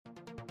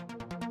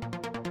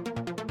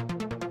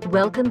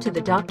Welcome to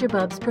the Dr.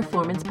 Bubbs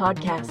Performance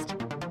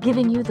Podcast,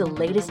 giving you the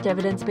latest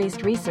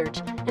evidence-based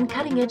research and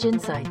cutting-edge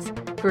insights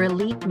for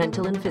elite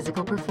mental and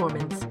physical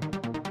performance.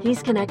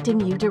 He's connecting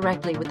you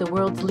directly with the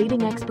world's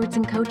leading experts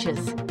and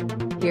coaches.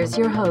 Here's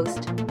your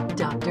host,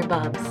 Dr.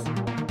 Bubbs.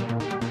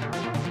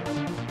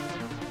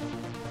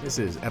 This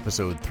is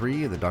episode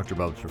 3 of the Dr.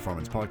 Bubbs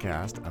Performance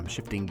Podcast. I'm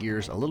shifting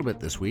gears a little bit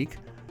this week.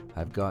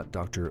 I've got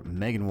Dr.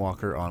 Meghan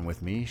Walker on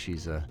with me.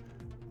 She's a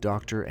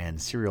doctor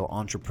and serial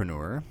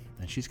entrepreneur,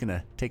 and she's going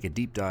to take a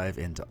deep dive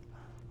into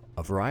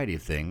a variety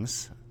of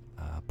things.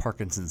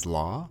 Parkinson's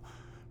law,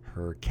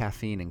 her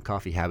caffeine and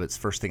coffee habits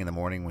first thing in the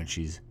morning when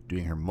she's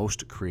doing her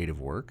most creative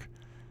work,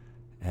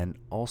 and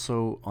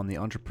also on the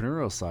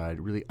entrepreneurial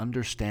side, really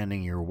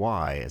understanding your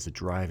why as a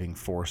driving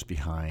force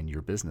behind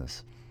your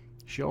business.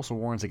 She also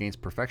warns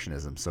against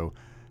perfectionism, so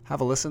have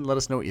a listen. Let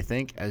us know what you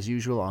think. As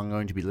usual, I'm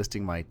going to be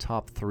listing my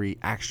top 3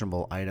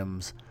 actionable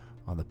items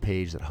on the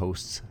page that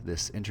hosts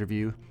this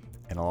interview,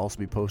 and I'll also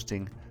be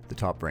posting the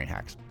top brain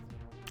hacks.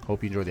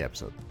 Hope you enjoy the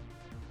episode.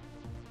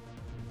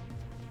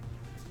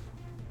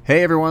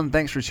 Hey everyone,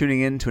 thanks for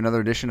tuning in to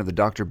another edition of the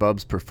Dr.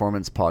 Bubbs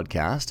Performance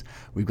Podcast.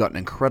 We've got an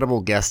incredible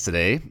guest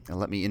today, and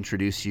let me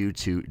introduce you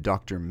to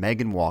Dr.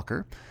 Meghan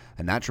Walker,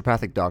 a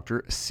naturopathic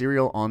doctor,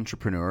 serial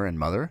entrepreneur, and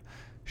mother.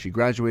 She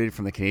graduated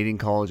from the Canadian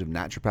College of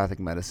Naturopathic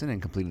Medicine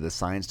and completed a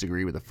science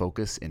degree with a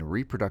focus in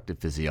reproductive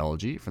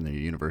physiology from the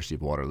University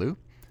of Waterloo.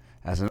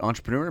 As an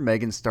entrepreneur,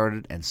 Meghan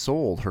started and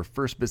sold her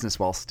first business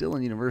while still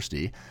in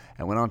university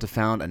and went on to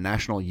found a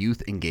national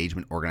youth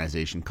engagement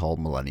organization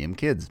called Millennium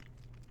Kids,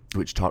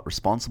 which taught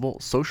responsible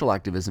social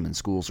activism in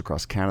schools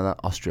across Canada,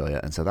 Australia,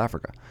 and South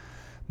Africa.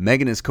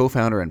 Meghan is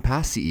co-founder and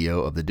past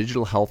CEO of the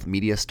digital health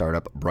media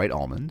startup Bright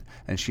Almond,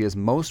 and she has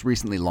most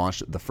recently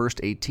launched The First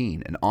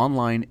 18, an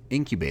online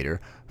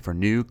incubator for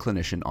new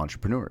clinician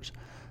entrepreneurs.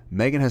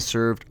 Meghan has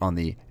served on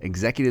the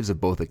executives of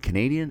both the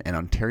Canadian and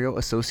Ontario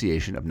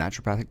Association of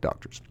Naturopathic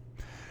Doctors.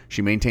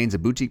 She maintains a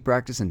boutique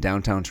practice in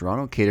downtown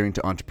Toronto, catering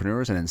to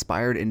entrepreneurs and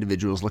inspired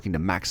individuals looking to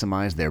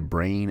maximize their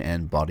brain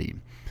and body.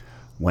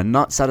 When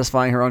not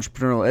satisfying her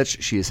entrepreneurial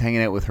itch, she is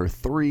hanging out with her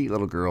 3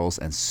 little girls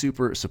and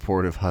super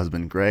supportive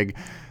husband, Greg.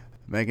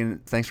 Meghan,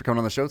 thanks for coming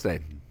on the show today.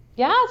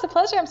 Yeah, it's a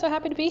pleasure. I'm so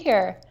happy to be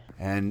here.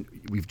 And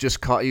we've just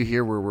caught you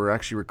here where we're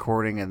actually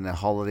recording in the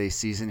holiday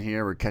season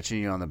here. We're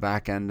catching you on the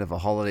back end of a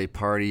holiday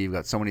party. You've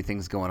got so many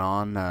things going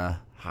on.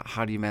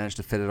 How do you manage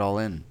to fit it all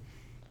in?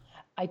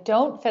 I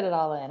don't fit it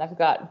all in. I've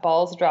got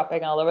balls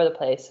dropping all over the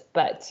place.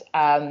 But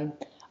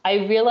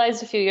I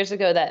realized a few years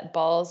ago that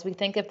balls, we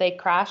think if they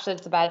crash,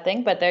 it's a bad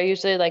thing, but they're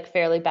usually like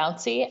fairly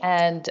bouncy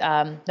and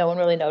no one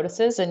really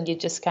notices and you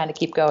just kind of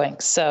keep going.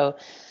 So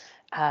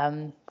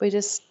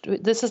this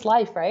is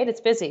life, right?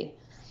 It's busy.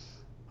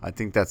 I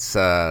think that's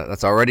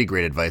already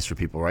great advice for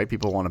people, right?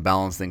 People want to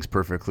balance things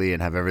perfectly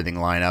and have everything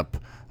line up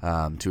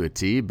to a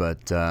T,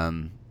 but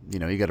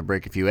you got to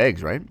break a few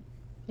eggs, right?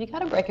 You got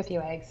to break a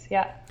few eggs,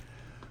 yeah.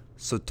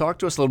 So talk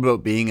to us a little bit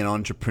about being an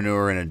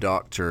entrepreneur and a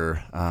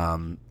doctor.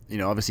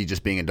 Obviously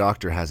just being a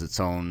doctor has its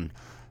own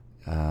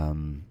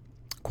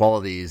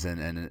qualities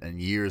and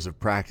years of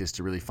practice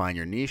to really find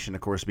your niche. And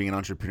of course, being an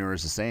entrepreneur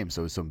is the same.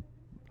 So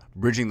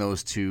bridging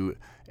those 2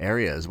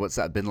 areas, what's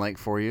that been like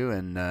for you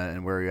and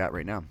where are you at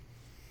right now?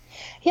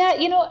 Yeah,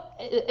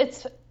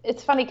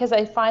 it's funny because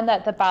I find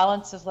that the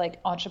balance of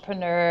like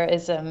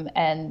entrepreneurism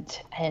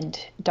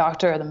and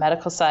doctor or the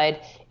medical side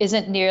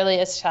isn't nearly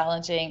as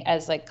challenging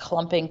as like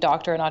clumping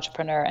doctor and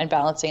entrepreneur and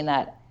balancing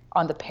that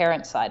on the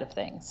parent side of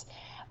things.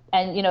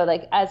 And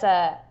like as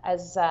a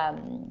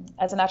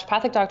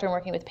naturopathic doctor and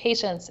working with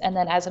patients, and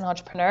then as an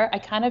entrepreneur, I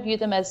kind of view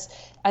them as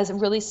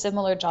really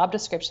similar job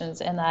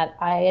descriptions in that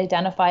I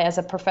identify as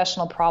a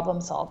professional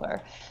problem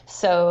solver.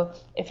 So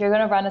if you're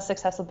going to run a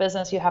successful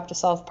business, you have to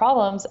solve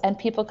problems, and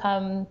people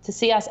come to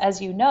see us,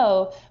 as you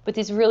know, with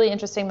these really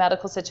interesting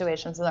medical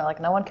situations, and they're like,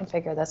 no one can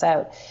figure this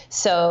out.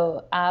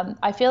 So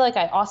I feel like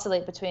I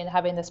oscillate between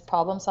having this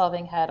problem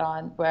solving hat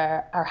on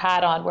where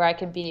I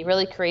can be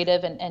really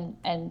creative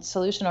and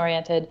solution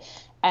oriented,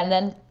 and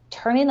then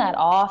turning that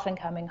off and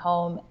coming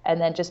home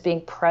and then just being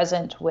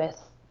present with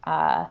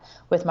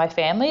my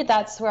family.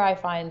 That's where I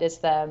find is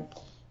the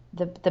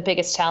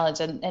biggest challenge.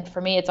 And for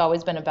me, it's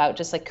always been about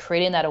just like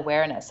creating that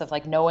awareness of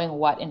like knowing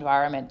what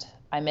environment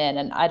I'm in.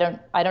 And I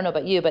don't know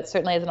about you, but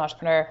certainly as an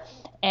entrepreneur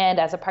and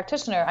as a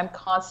practitioner, I'm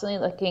constantly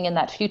looking in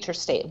that future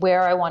state,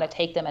 where I want to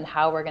take them and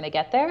how we're going to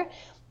get there.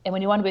 And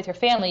when you want to be with your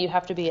family, you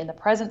have to be in the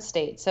present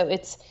state. So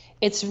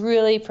it's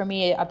really, for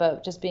me,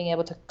 about just being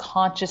able to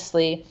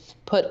consciously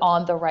put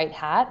on the right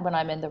hat when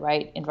I'm in the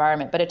right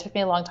environment. But it took me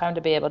a long time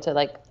to be able to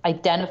like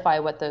identify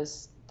what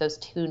those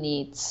 2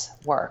 needs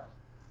were.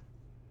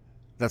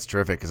 That's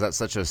terrific, because that's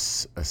such a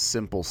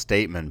simple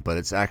statement, but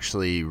it's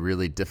actually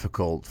really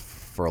difficult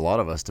for a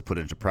lot of us to put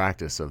into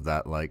practice of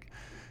that, like,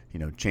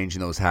 changing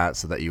those hats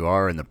so that you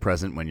are in the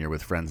present when you're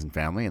with friends and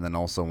family. And then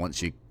also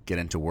once you get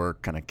into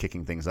work, kind of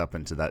kicking things up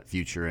into that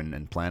future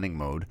and planning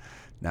mode.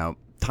 Now,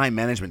 time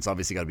management's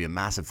obviously got to be a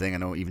massive thing. I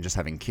know even just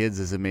having kids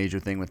is a major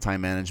thing with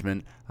time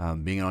management.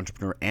 Being an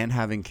entrepreneur and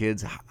having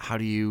kids, how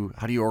do you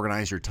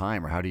organize your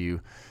time, or how do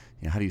you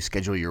how do you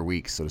schedule your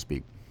weeks, so to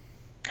speak?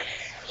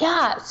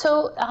 Yeah,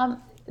 so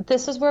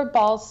this is where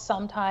balls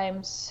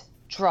sometimes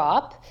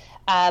drop,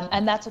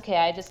 and that's okay.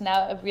 I just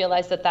now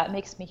realize that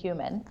makes me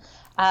human.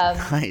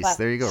 Nice.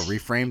 There you go.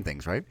 Reframe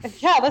things, right?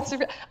 Yeah,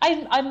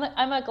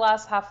 I'm a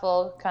glass half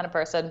full kind of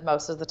person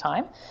most of the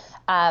time.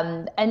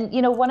 And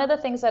one of the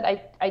things that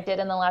I did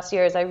in the last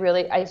year is I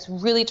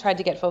really tried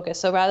to get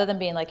focused. So rather than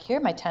being like, here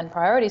are my 10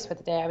 priorities for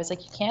the day, I was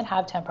like, you can't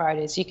have 10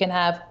 priorities. You can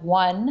have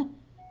one,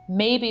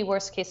 maybe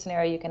worst case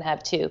scenario, you can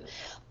have two.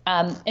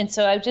 And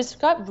so I just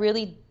got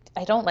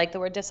I don't like the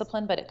word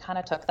discipline, but it kind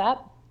of took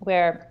that,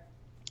 where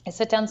I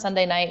sit down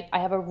Sunday night, I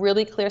have a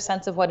really clear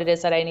sense of what it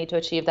is that I need to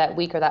achieve that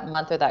week or that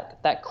month or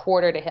that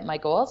quarter to hit my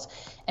goals.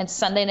 And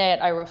Sunday night,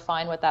 I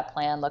refine what that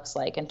plan looks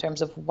like in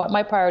terms of what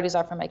my priorities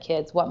are for my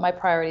kids, what my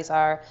priorities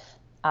are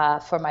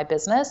for my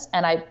business.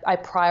 And I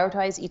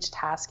prioritize each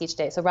task each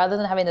day. So rather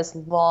than having this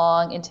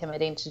long,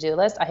 intimidating to-do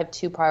list, I have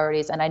two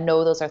priorities, and I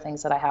know those are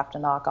things that I have to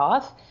knock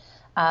off.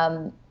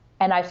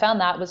 And I found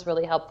that was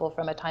really helpful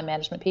from a time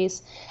management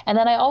piece. And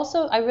then I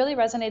really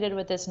resonated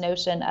with this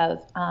notion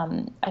of,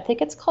 I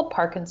think it's called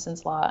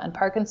Parkinson's Law. And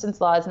Parkinson's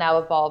Law has now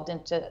evolved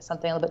into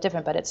something a little bit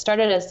different, but it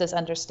started as this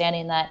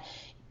understanding that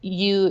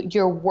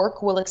your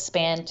work will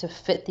expand to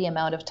fit the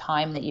amount of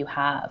time that you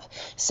have.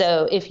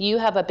 So if you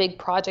have a big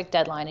project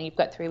deadline and you've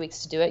got 3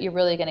 weeks to do it, you're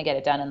really going to get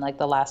it done in like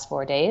the last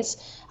 4 days,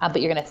 but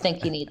you're going to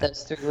think you need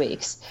those 3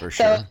 weeks. For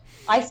sure. So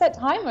I set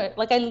timer.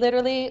 Like I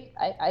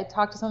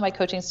talked to some of my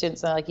coaching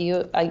students, and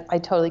I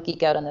totally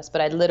geek out on this,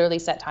 but I literally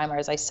set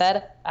timers. I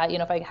said,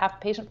 if I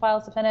have patient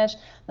files to finish,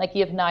 like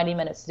you have 90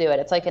 minutes to do it.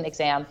 It's like an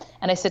exam.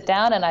 And I sit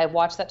down and I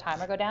watch that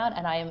timer go down,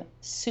 and I am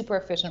super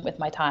efficient with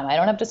my time. I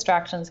don't have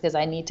distractions because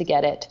I need to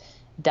get it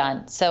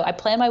done. So I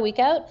plan my week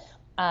out,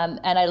 and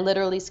I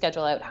literally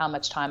schedule out how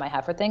much time I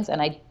have for things,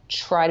 and I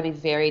try to be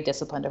very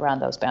disciplined around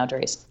those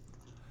boundaries.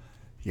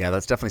 Yeah,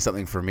 that's definitely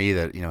something for me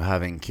that,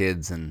 having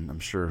kids, and I'm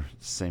sure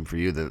same for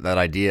you, that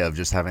idea of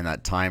just having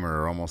that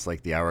timer, or almost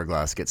like the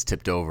hourglass gets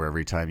tipped over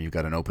every time you've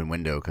got an open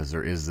window, because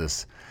there is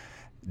this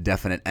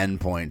definite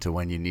endpoint to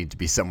when you need to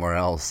be somewhere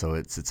else. So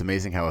it's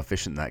amazing how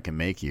efficient that can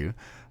make you.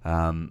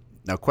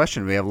 Now,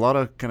 question, we have a lot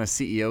of kind of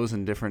CEOs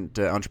and different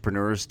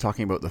entrepreneurs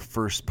talking about the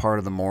first part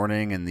of the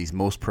morning and these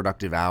most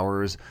productive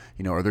hours.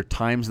 Are there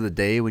times of the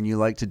day when you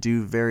like to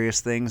do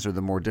various things, or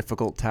the more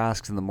difficult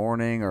tasks in the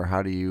morning, or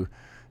how do you,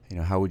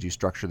 how would you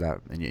structure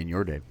that in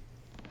your day?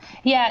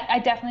 Yeah, I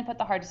definitely put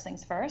the hardest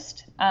things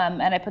first.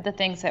 And I put the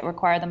things that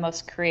require the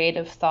most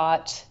creative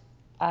thought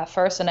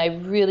first. And I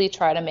really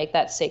try to make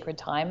that sacred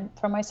time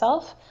for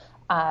myself.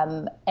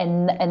 And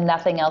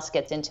nothing else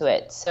gets into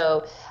it.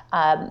 So,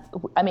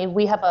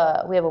 we have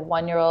a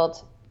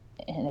 1-year-old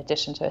in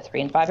addition to a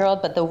 3 and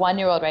 5-year-old, but the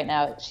 1-year-old right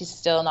now, she's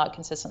still not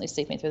consistently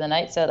sleeping through the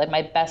night. So like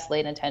my best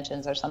laid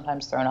intentions are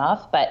sometimes thrown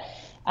off, but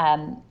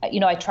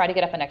I try to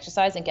get up and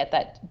exercise and get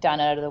that done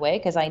out of the way,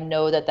 because I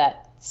know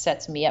that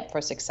sets me up for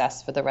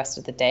success for the rest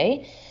of the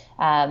day.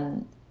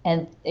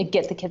 And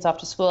get the kids off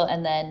to school,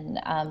 and then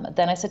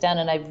I sit down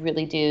and I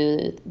really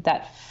do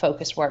that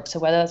focused work. So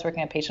whether that's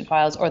working on patient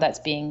files or that's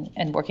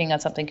working on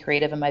something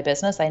creative in my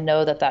business, I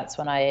know that's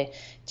when I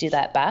do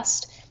that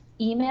best.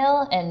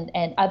 Email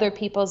and other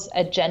people's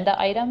agenda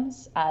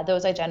items,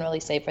 those I generally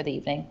save for the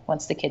evening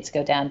once the kids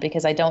go down,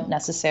 because I don't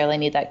necessarily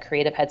need that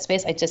creative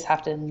headspace. I just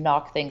have to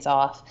knock things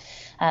off.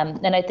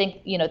 And I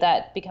think,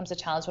 that becomes a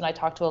challenge when I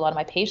talk to a lot of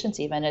my patients,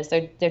 even, is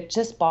they're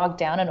just bogged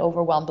down and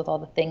overwhelmed with all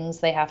the things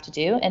they have to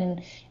do.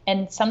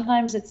 And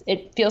sometimes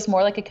it feels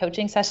more like a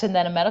coaching session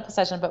than a medical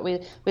session, but we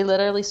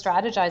literally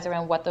strategize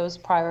around what those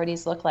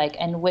priorities look like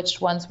and which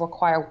ones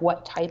require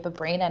what type of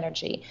brain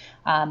energy.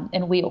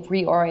 And we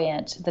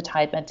reorient the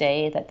type of day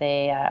that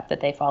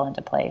they fall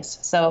into place.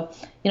 So,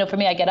 for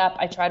me, I get up,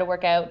 I try to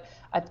work out.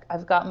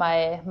 I've got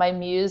my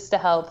muse to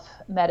help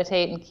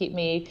meditate and keep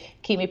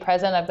me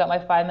present. I've got my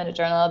 5-minute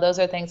journal. Those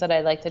are things that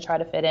I like to try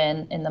to fit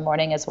in the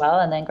morning as well,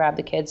 and then grab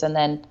the kids and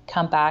then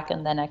come back,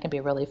 and then I can be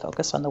really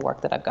focused on the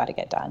work that I've got to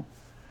get done.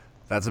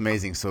 That's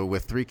amazing. So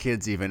with 3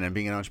 kids even, and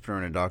being an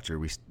entrepreneur and a doctor,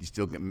 you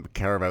still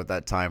carve out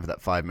that time for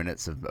that 5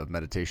 minutes of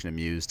meditation and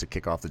muse to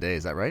kick off the day.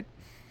 Is that right?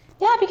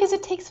 Yeah, because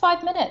it takes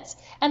 5 minutes.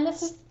 And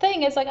this is the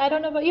thing, is like, I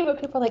don't know about you,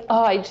 but people are like,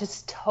 oh, I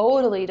just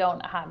totally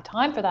don't have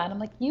time for that. And I'm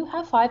like, you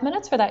have 5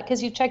 minutes for that,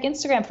 because you check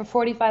Instagram for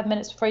 45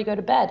 minutes before you go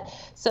to bed.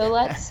 So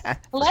let's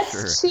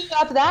chew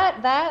up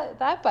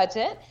that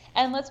budget,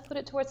 and let's put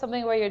it towards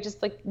something where you're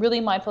just like really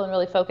mindful and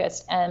really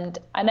focused. And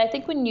I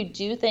think when you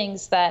do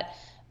things that,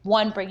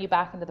 one, bring you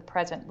back into the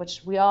present,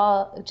 which we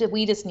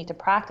just need to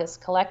practice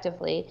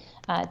collectively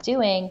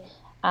doing.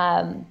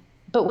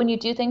 But when you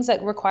do things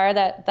that require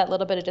that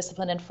little bit of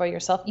discipline and for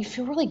yourself, you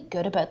feel really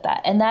good about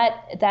that. And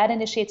that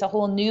initiates a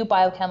whole new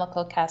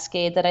biochemical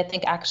cascade that I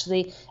think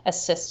actually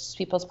assists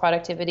people's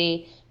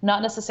productivity,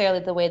 not necessarily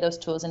the way those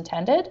tools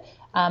intended,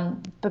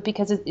 but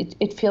because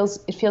it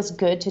feels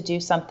good to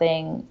do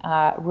something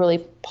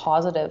really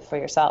positive for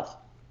yourself.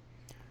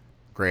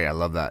 Great. I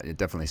love that. You're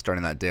definitely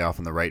starting that day off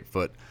on the right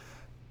foot.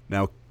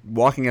 Now,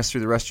 walking us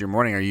through the rest of your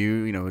morning, are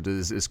you,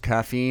 is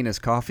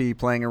coffee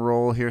playing a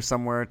role here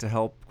somewhere to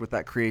help with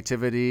that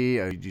creativity?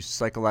 Do you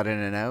cycle that in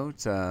and out?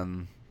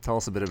 Tell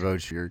us a bit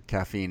about your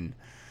caffeine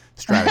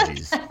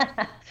strategies.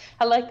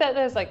 I like that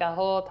there's like a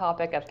whole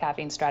topic of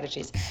caffeine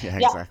strategies. Yeah,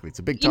 exactly. It's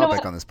a big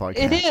topic on this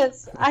podcast. It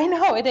is. I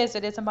know it is.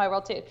 It is in my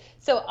world too.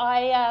 So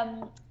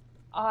I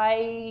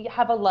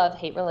have a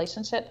love-hate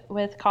relationship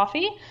with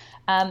coffee.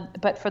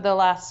 But for the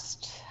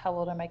last, how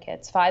old are my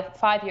kids?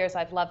 5 years,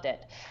 I've loved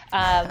it.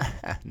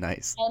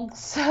 Nice. And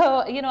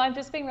so, I'm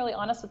just being really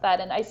honest with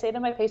that. And I say to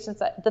my patients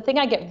that the thing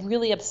I get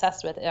really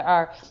obsessed with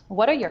are,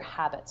 what are your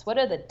habits? What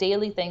are the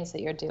daily things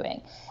that you're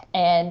doing?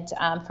 And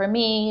for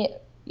me,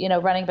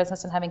 running a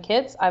business and having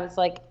kids, I was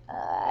like,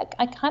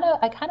 I kind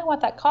of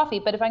want that coffee,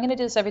 but if I'm going to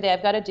do this every day,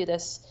 I've got to do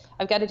this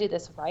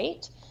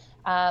right.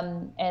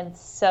 And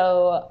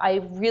so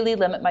I really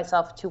limit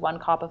myself to one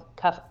cup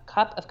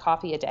of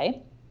coffee a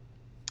day.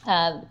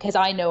 Because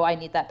I know I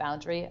need that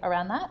boundary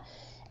around that.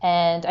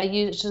 And I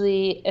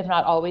usually, if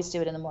not always,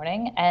 do it in the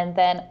morning. And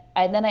then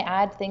I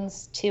add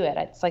things to it.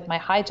 It's like my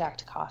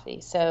hijacked coffee.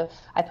 So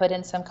I put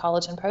in some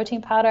collagen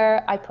protein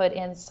powder. I put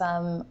in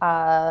some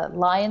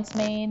lion's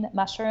mane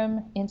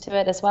mushroom into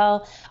it as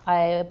well.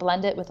 I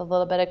blend it with a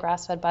little bit of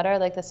grass-fed butter.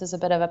 Like, this is a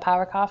bit of a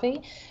power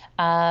coffee.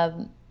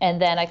 And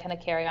then I kind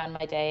of carry on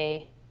my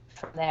day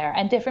from there.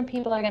 And different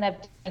people are going to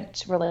have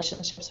different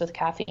relationships with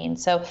caffeine.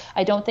 So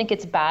I don't think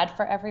it's bad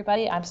for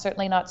everybody. I'm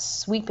certainly not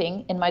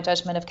sweeping in my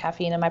judgment of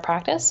caffeine in my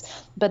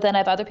practice. But then I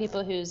have other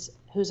people whose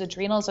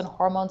adrenals and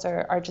hormones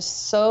are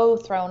just so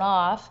thrown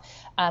off.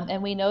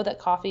 And we know that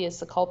coffee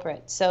is the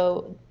culprit.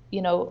 So,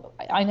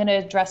 I'm going to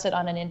address it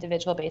on an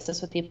individual basis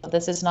with people.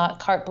 This is not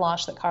carte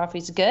blanche that coffee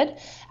is good.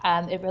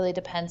 It really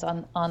depends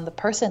on the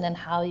person and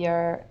how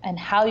you're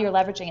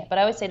leveraging it. But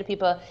I always say to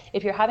people,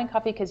 if you're having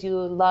coffee because you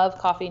love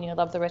coffee and you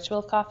love the ritual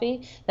of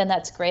coffee, then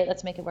that's great.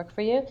 Let's make it work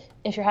for you.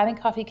 If you're having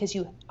coffee because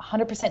you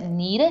 100%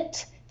 need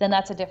it, then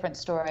that's a different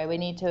story. We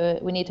need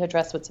to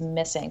address what's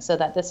missing so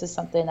that this is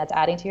something that's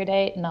adding to your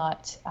day,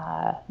 not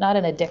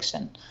an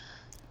addiction.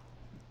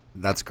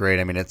 That's great.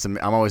 I mean,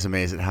 I'm always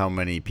amazed at how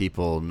many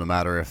people, no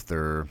matter if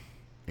they're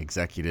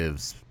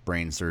executives,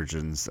 brain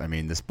surgeons, I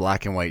mean, this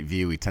black and white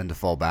view we tend to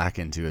fall back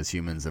into as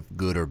humans of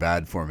good or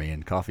bad for me.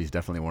 And coffee is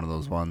definitely one of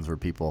those ones where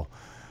people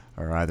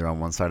are either on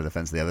one side of the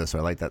fence or the other. So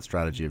I like that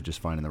strategy of just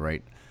finding the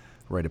right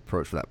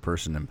approach for that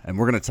person. And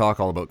we're going to talk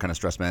all about kind of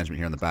stress management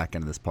here on the back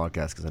end of this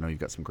podcast, because I know you've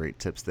got some great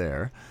tips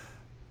there.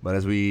 But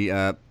as we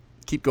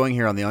keep going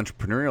here on the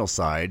entrepreneurial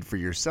side for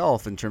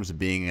yourself in terms of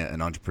being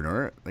an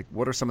entrepreneur, like,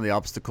 what are some of the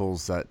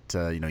obstacles that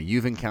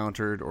you've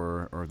encountered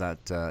or that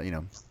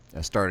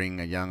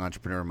starting a young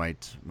entrepreneur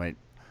might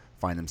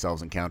find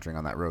themselves encountering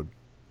on that road?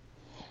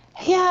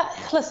 Yeah,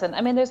 listen,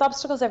 I mean, there's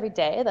obstacles every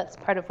day. That's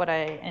part of what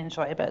I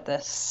enjoy about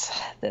this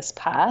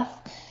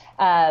path.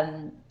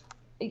 One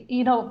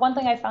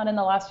thing I found in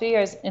the last few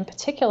years in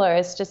particular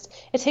is just,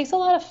 it takes a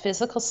lot of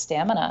physical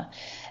stamina.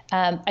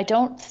 I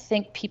don't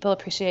think people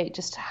appreciate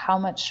just how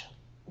much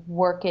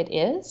work it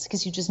is,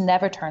 because you just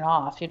never turn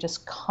off. You're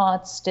just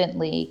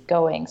constantly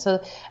going.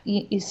 So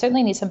you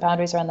certainly need some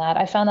boundaries around that.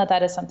 I found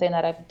that is something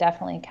that I've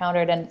definitely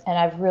encountered, and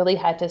I've really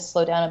had to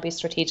slow down and be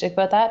strategic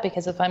about that,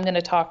 because if I'm going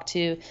to talk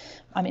to,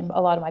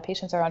 a lot of my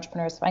patients are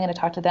entrepreneurs, if I'm going to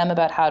talk to them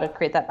about how to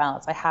create that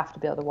balance, I have to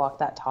be able to walk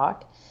that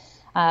talk.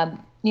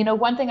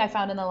 One thing I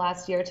found in the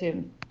last year or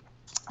two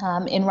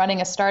in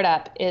running a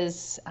startup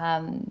is,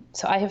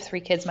 so I have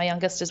 3 kids. My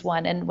youngest is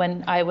 1. And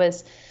when I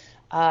was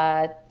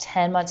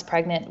 10 months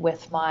pregnant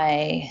with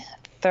my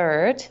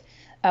 3rd,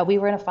 we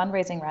were in a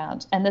fundraising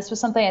round. And this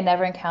was something I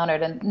never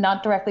encountered, and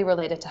not directly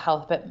related to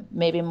health, but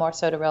maybe more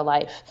so to real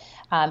life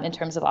in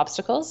terms of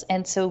obstacles.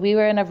 And so we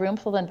were in a room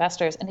full of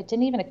investors, and it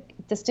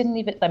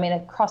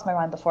crossed my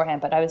mind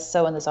beforehand, but I was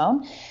so in the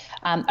zone.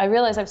 I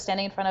realized I was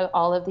standing in front of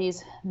all of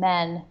these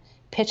men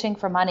pitching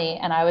for money,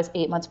 and I was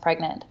 8 months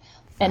pregnant.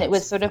 And it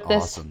was sort of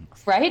this, awesome.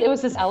 Right? It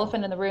was this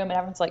elephant in the room, and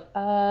everyone's like,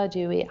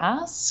 do we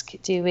ask?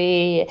 Do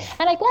we?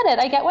 And I get it.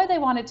 I get why they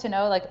wanted to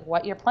know, like,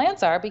 what your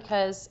plans are,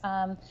 because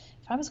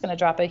if I was going to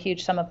drop a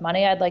huge sum of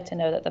money, I'd like to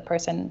know that the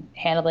person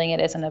handling it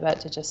isn't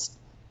about to just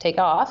take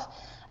off.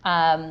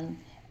 And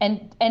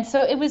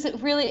so it was a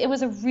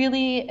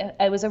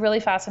really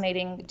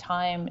fascinating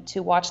time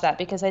to watch that,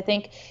 because I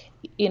think,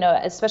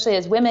 especially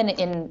as women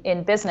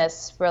in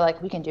business, we're like,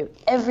 we can do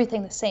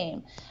everything the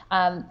same,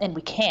 and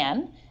we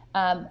can.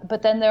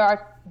 But then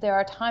there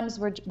are times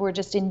where we're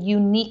just in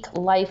unique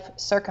life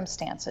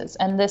circumstances,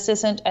 and this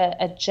isn't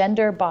a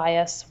gender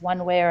bias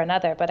one way or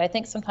another. But I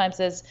think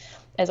sometimes as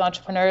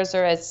entrepreneurs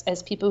or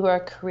as people who are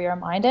career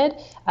minded,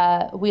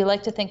 we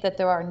like to think that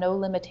there are no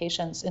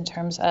limitations in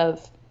terms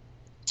of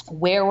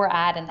where we're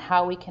at and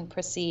how we can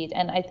proceed.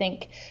 And I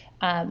think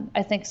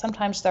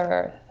sometimes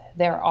there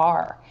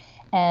are.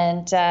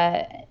 And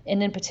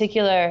in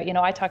particular,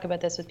 I talk about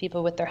this with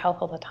people with their health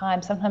all the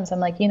time. Sometimes I'm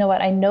like, you know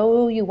what, I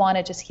know you want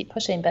to just keep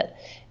pushing, but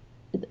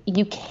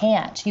you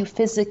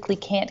physically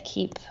can't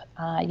keep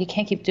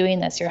doing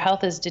this. Your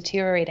health is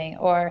deteriorating,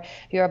 or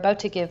you're about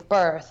to give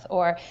birth,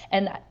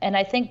 and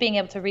I think being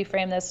able to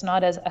reframe this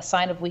not as a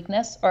sign of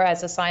weakness or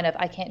as a sign of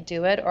I can't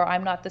do it or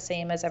I'm not the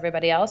same as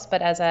everybody else,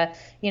 but as a,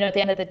 at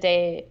the end of the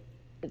day,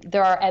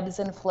 there are ebbs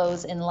and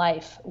flows in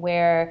life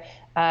where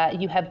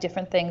you have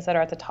different things that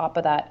are at the top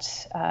of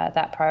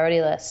that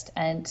priority list.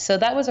 And so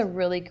that was a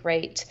really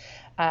great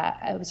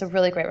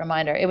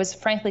reminder. It was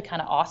frankly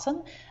kind of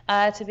awesome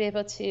to be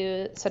able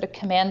to sort of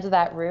command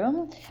that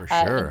room For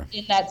sure.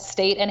 in that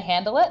state and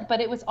handle it. But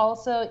it was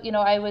also,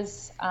 it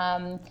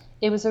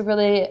was a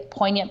really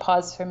poignant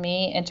pause for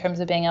me in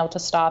terms of being able to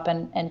stop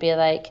and be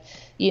like,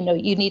 you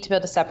need to be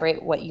able to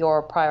separate what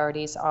your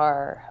priorities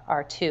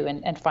are too,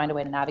 and find a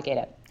way to navigate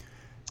it.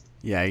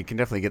 Yeah, you can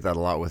definitely get that a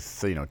lot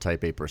with,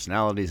 type A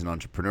personalities and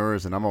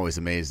entrepreneurs. And I'm always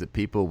amazed that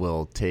people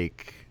will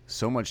take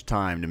so much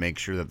time to make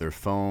sure that their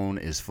phone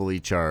is fully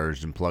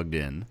charged and plugged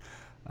in.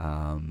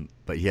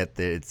 But yet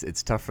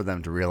it's tough for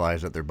them to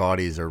realize that their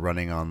bodies are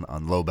running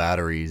on low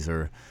batteries,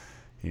 or,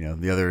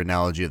 the other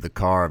analogy of the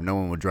car. If no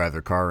one would drive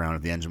their car around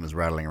if the engine was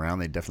rattling around,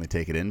 they'd definitely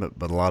take it in.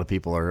 But a lot of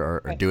people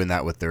are Right. doing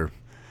that with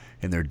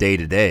in their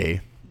day-to-day.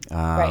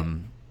 Right.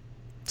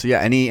 So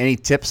yeah, any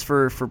tips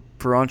for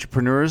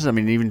entrepreneurs? I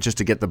mean, even just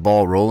to get the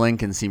ball rolling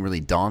can seem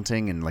really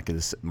daunting and like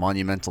this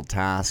monumental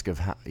task of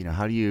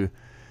how do you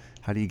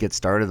get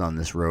started on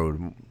this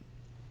road?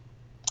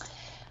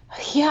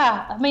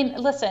 Yeah, I mean,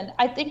 listen,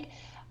 I think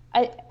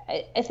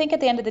at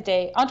the end of the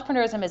day,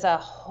 entrepreneurism is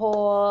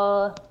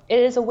it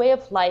is a way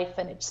of life,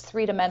 and it's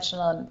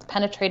three-dimensional and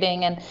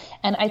penetrating, and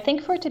I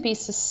think for it to be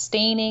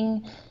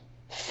sustaining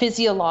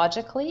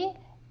physiologically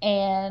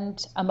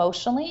and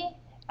emotionally,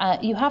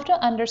 you have to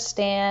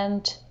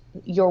understand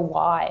your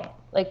why.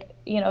 Like,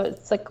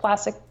 it's like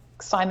classic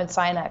Simon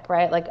Sinek,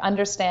 right? Like,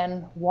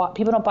 understand what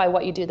people don't buy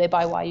what you do, they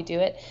buy why you do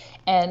it.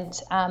 And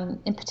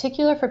in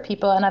particular for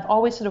people, and I've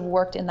always sort of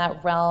worked in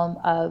that realm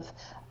of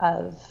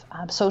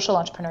social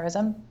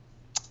entrepreneurism,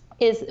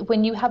 is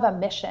when you have a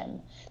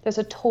mission, there's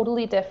a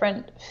totally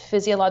different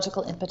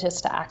physiological impetus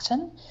to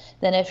action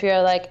than if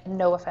you're like,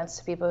 no offense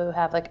to people who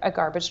have like a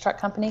garbage truck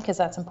company, because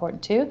that's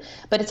important too.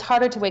 But it's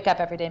harder to wake up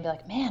every day and be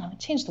like, man, I'm gonna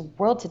change the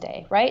world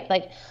today, right?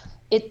 Like,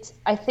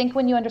 I think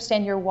when you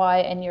understand your why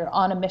and you're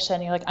on a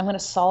mission, you're like, I'm going to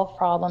solve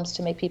problems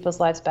to make people's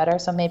lives better.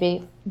 So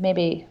maybe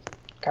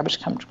garbage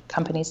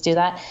companies do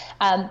that.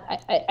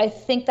 I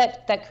think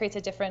that creates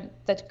a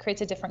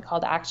different call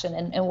to action.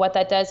 And what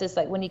that does is,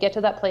 like, when you get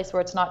to that place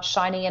where it's not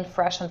shiny and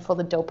fresh and full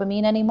of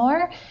dopamine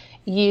anymore,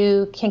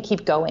 you can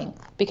keep going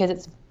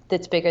because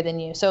it's bigger than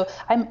you. So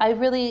I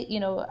really,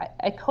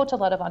 I coach a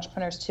lot of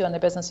entrepreneurs too on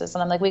their businesses,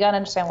 and I'm like, we got to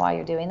understand why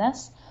you're doing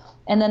this.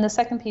 And then the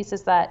second piece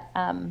is that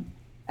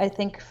I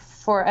think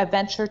for a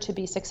venture to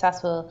be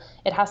successful,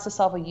 it has to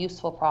solve a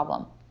useful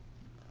problem.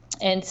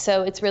 And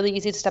so it's really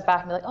easy to step back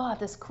and be like, oh, I have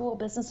this cool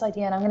business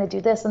idea and I'm going to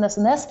do this and this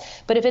and this.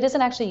 But if it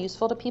isn't actually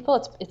useful to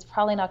people, it's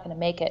probably not going to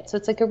make it. So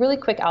it's like a really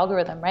quick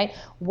algorithm, right?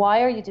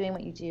 Why are you doing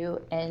what you do?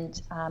 And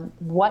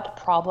what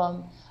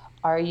problem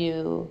are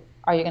you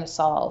going to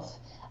solve?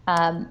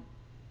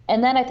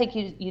 And then I think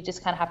you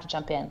just kind of have to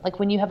jump in. Like,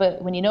 when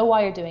you know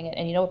why you're doing it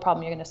and you know what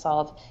problem you're going to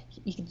solve,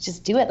 you can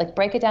just do it. Like,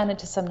 break it down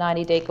into some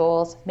 90-day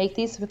goals, make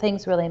these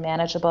things really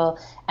manageable.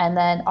 And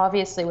then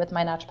obviously with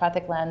my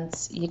naturopathic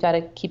lens, you got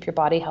to keep your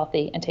body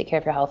healthy and take care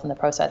of your health in the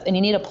process. And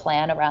you need a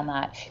plan around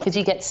that, because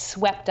you get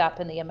swept up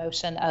in the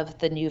emotion of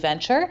the new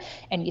venture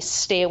and you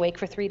stay awake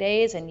for 3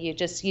 days and you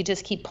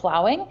just keep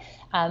plowing.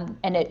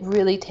 And it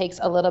really takes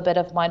a little bit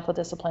of mindful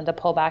discipline to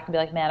pull back and be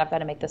like, man, I've got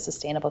to make this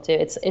sustainable too.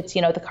 It's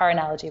the car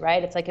analogy,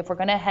 right? It's like, if we're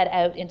going to head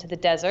out into the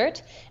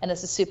desert and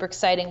this is super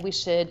exciting, we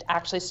should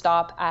actually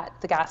stop at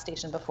the gas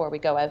station before we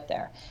go out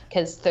there,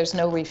 because there's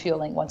no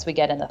refueling once we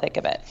get in the thick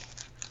of it.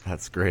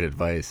 That's great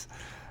advice.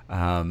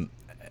 And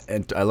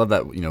I love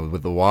that,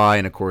 with the why,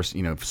 and of course,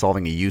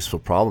 solving a useful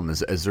problem.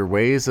 Is there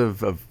ways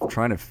of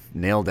trying to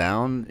nail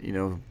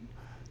down,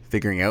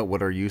 figuring out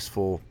what are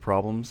useful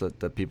problems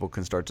that people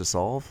can start to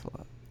solve?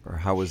 Or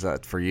how was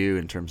that for you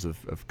in terms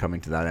of coming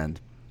to that end?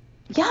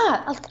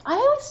 Yeah,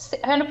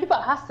 I know people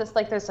ask this,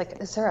 like,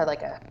 is there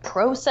a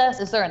process?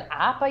 Is there an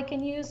app I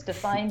can use to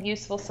find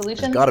useful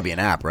solutions? There's got to be an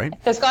app, right?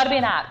 There's got to be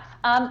an app.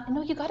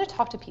 No, you got to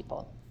talk to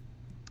people.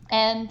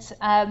 And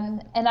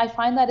I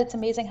find that it's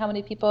amazing how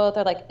many people,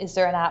 they're like, is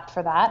there an app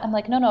for that? I'm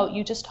like, no,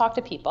 you just talk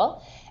to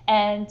people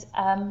and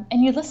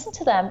you listen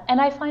to them. And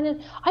I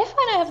find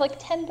I have like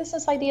 10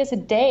 business ideas a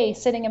day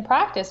sitting in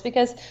practice,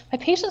 because my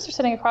patients are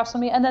sitting across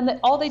from me, and then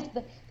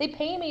they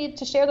pay me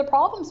to share the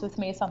problems with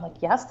me. So I'm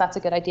like, yes, that's a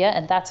good idea,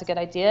 and that's a good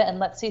idea, and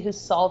let's see who's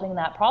solving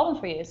that problem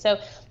for you. So,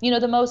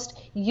 the most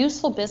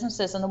useful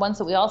businesses, and the ones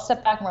that we all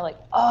step back and we're like,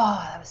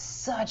 oh, that was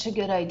such a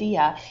good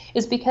idea,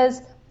 is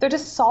because they're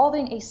just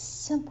solving a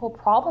simple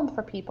problem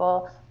for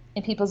people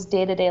in people's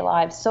day-to-day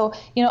lives. So,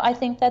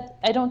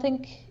 I don't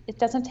think it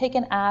doesn't take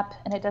an app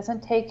and it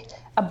doesn't take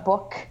a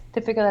book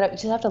to figure that out. You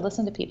just have to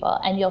listen to people,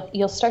 and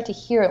you'll start to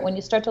hear it when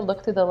you start to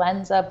look through the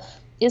lens of,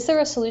 is there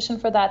a solution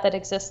for that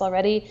exists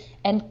already?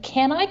 And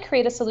can I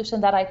create a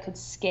solution that I could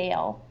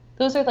scale?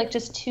 those are like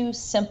just two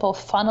simple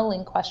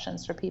funneling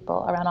questions for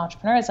people around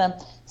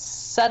entrepreneurism.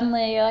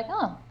 Suddenly you're like,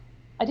 oh,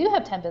 I do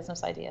have 10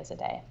 business ideas a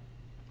day.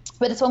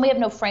 But it's when we have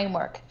no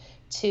framework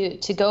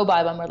to go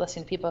by when we're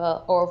listening to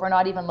people, or if we're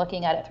not even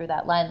looking at it through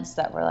that lens,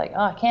 that we're like,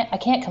 oh, I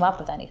can't come up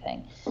with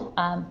anything.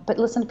 But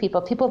listen to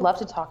people. People love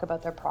to talk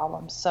about their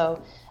problems.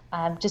 So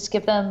just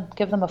give them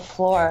a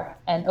floor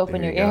and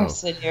open your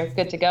ears, and you're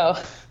good to go.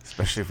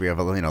 Especially if we have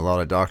a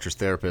lot of doctors,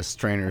 therapists,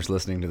 trainers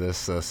listening to this,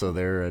 so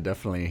they're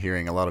definitely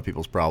hearing a lot of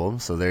people's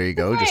problems. So there you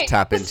go. Right. Just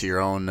tap into your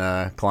own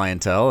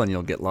clientele, and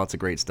you'll get lots of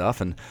great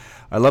stuff. And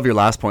I love your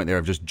last point there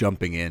of just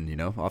jumping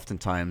in.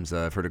 Oftentimes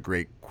I've heard a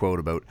great quote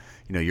about,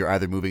 you're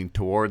either moving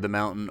toward the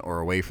mountain or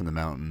away from the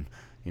mountain.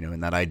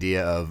 And that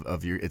idea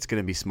of it's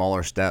going to be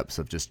smaller steps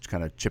of just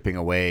kind of chipping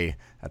away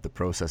at the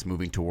process,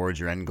 moving towards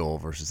your end goal,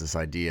 versus this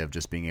idea of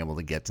just being able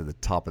to get to the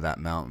top of that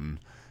mountain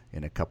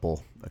in a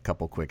couple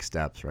quick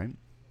steps, right?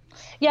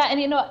 Yeah,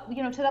 and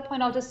to that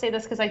point, I'll just say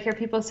this because I hear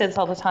people say this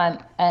all the time,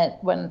 and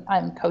when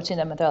I'm coaching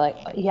them, and they're like,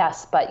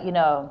 "Yes, but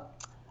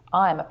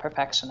I'm a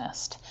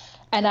perfectionist,"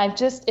 and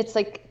it's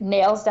like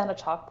nails down a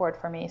chalkboard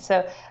for me.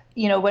 So,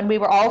 when we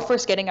were all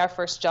first getting our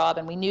first job,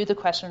 and we knew the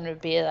question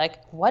would be like,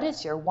 "What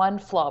is your one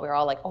flaw?" We were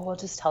all like, "Oh, we'll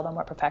just tell them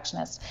we're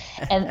perfectionists."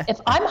 And if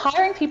I'm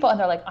hiring people and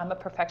they're like, "I'm a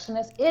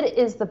perfectionist," it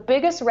is the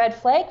biggest red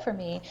flag for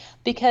me,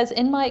 because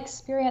in my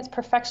experience,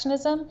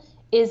 perfectionism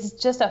is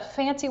just a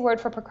fancy word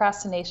for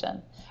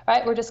procrastination,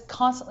 right? We're just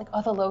constantly,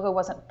 oh, the logo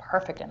wasn't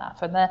perfect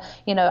enough, and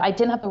I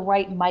didn't have the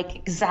right mic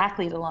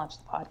exactly to launch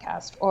the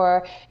podcast,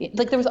 or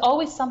like there was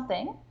always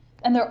something,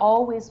 and there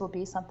always will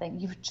be something.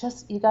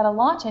 You got to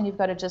launch, and you've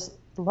got to just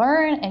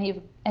learn,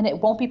 and it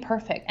won't be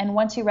perfect. And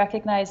once you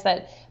recognize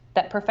that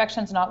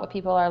perfection is not what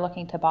people are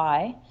looking to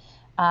buy,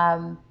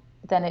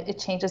 then it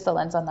changes the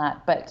lens on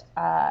that. But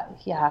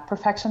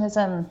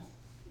perfectionism.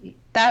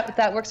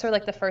 That works for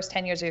like the first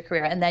 10 years of your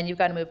career, and then you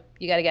got to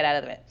get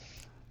out of it.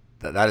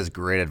 That is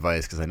great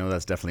advice, because I know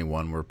that's definitely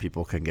one where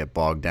people can get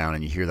bogged down,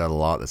 and you hear that a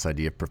lot, this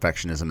idea of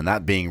perfectionism, and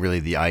that being really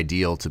the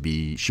ideal to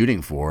be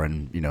shooting for.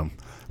 And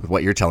with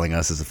what you're telling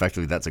us is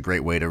effectively that's a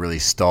great way to really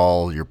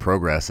stall your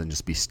progress and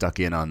just be stuck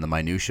in on the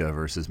minutia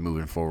versus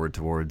moving forward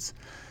towards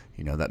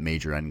that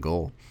major end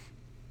goal.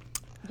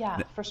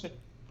 Yeah, for sure.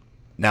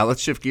 Now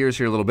let's shift gears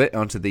here a little bit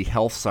onto the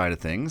health side of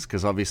things,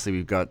 because obviously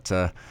we've got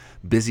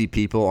busy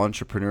people,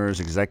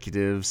 entrepreneurs,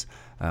 executives.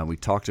 We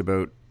talked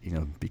about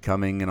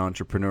becoming an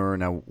entrepreneur.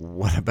 Now,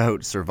 what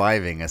about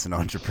surviving as an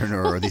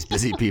entrepreneur, or these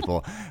busy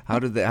people? How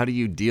do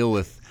you deal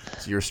with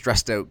your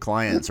stressed out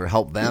clients, or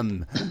help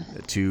them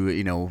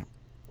to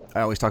I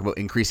always talk about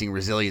increasing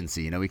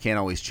resiliency. We can't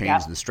always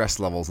change the stress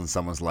levels in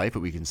someone's life, but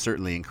we can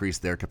certainly increase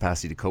their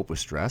capacity to cope with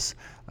stress.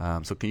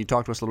 So can you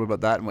talk to us a little bit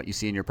about that and what you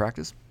see in your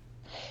practice?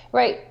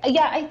 Right.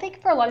 Yeah, I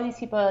think for a lot of these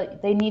people,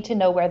 they need to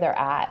know where they're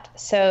at.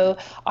 So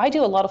I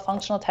do a lot of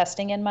functional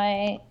testing in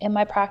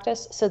my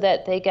practice, so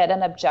that they get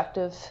an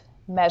objective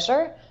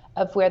measure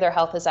of where their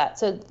health is at.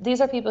 So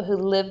these are people who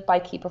live by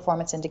key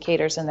performance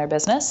indicators in their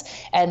business,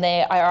 and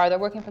they are either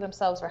working for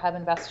themselves or have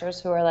investors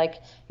who are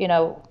like,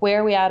 where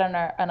are we at on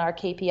our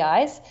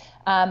KPIs?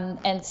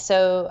 And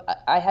so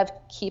I have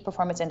key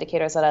performance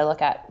indicators that I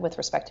look at with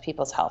respect to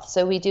people's health.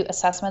 So we do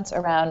assessments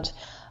around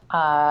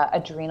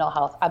adrenal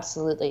health,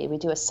 absolutely. We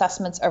do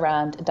assessments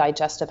around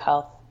digestive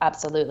health,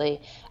 absolutely.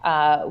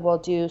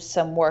 We'll do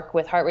some work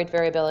with heart rate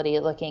variability,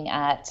 looking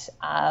at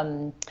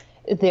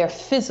their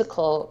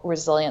physical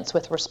resilience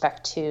with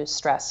respect to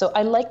stress. So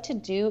I like to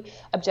do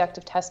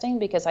objective testing,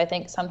 because I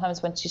think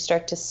sometimes once you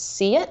start to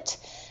see it,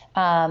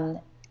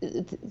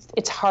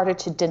 it's harder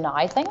to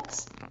deny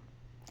things.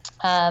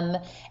 And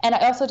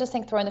I also just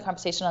think throwing the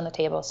conversation on the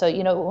table. So,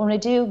 when we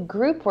do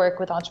group work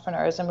with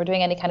entrepreneurs, and we're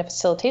doing any kind of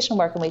facilitation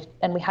work,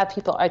 and we have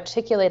people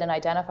articulate and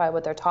identify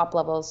what their top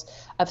levels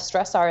of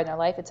stress are in their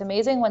life, it's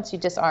amazing once you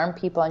disarm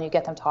people and you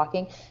get them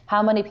talking,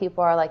 how many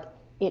people are like,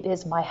 it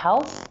is my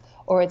health,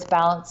 or it's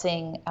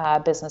balancing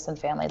business and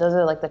family. Those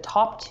are like the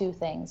top two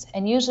things.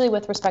 And usually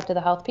with respect to the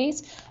health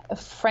piece,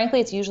 frankly,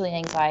 it's usually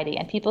anxiety.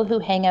 And people who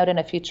hang out in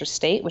a future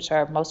state, which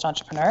are most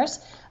entrepreneurs,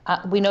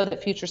 we know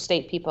that future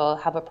state people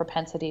have a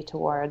propensity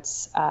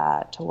towards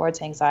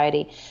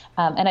anxiety.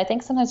 And I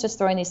think sometimes just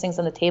throwing these things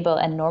on the table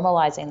and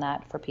normalizing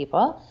that for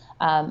people,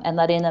 and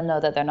letting them know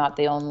that they're not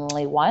the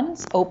only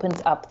ones,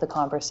 opens up the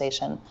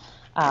conversation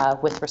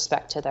with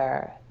respect to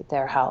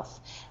their health.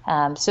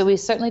 So we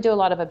certainly do a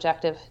lot of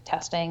objective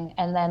testing,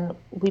 and then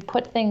we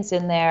put things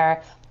in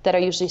there that are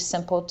usually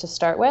simple to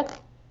start with,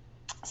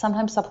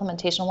 sometimes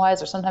supplementation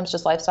wise, or sometimes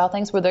just lifestyle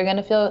things where they're going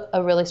to feel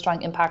a really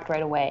strong impact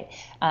right away,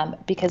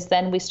 because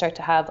then we start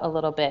to have a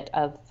little bit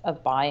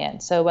of buy-in.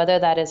 So whether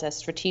that is a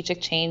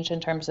strategic change in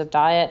terms of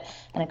diet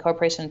and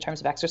incorporation in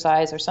terms of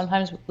exercise, or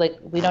sometimes like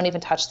we don't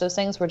even touch those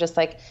things. We're just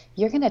like,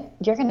 you're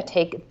gonna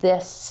take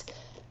this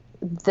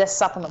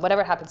supplement,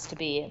 whatever it happens to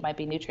be, it might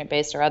be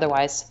nutrient-based or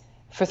otherwise,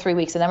 for 3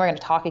 weeks, and then we're going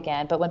to talk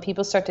again. But when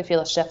people start to feel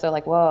a shift, they're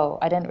like, whoa,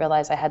 I didn't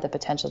realize I had the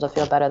potential to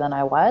feel better than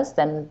I was,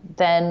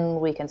 then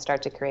we can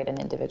start to create an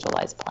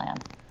individualized plan.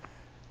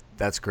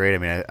 That's great. I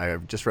mean, I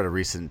just read a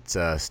recent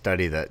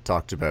study that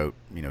talked about,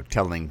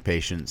 telling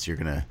patients you're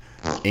going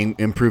to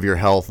improve your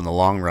health in the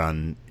long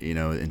run,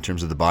 in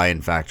terms of the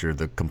buy-in factor.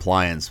 The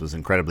compliance was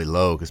incredibly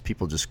low because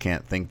people just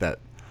can't think that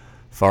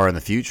far in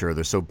the future.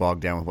 They're so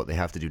bogged down with what they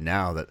have to do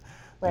now that,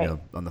 Right.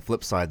 On the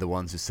flip side, the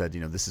ones who said,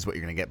 this is what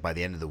you're going to get by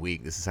the end of the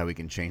week, this is how we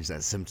can change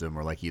that symptom,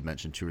 or like you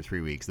mentioned, 2 or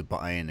 3 weeks, the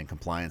buy-in and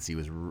compliancy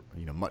was,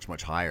 much,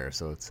 much higher.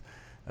 So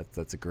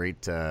that's a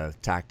great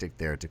tactic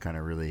there to kind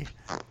of really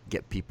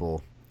get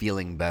people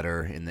feeling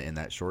better in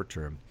that short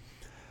term.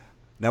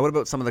 Now, what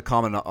about some of the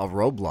common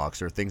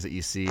roadblocks or things that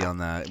you see on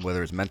that,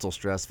 whether it's mental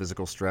stress,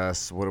 physical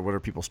stress? What are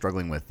people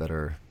struggling with that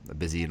are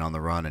busy and on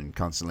the run and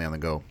constantly on the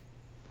go?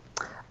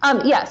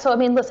 So I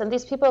mean, listen,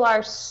 these people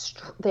are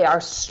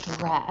stressed,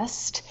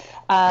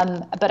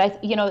 but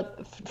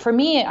for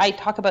me, I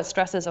talk about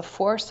stress as a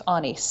force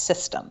on a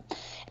system,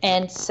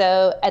 and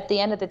so at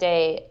the end of the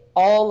day,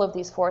 all of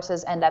these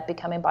forces end up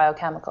becoming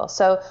biochemical.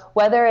 So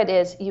whether it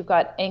is you've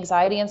got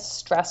anxiety and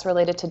stress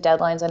related to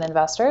deadlines and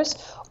investors,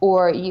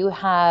 or you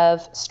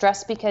have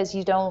stress because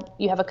you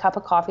have a cup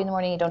of coffee in the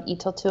morning, you don't eat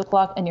till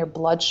 2:00, and your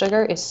blood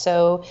sugar is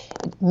so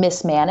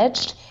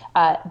mismanaged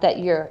that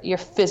your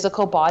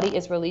physical body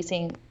is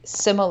releasing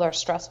similar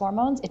stress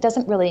hormones, it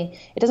doesn't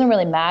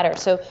really matter.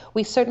 So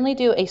we certainly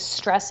do a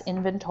stress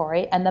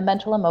inventory, and the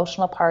mental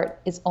emotional part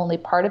is only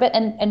part of it,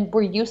 and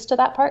we're used to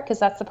that part because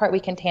that's the part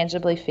we can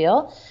tangibly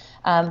feel,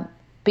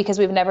 because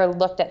we've never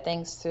looked at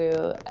things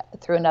through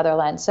another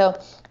lens. So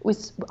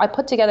I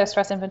put together a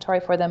stress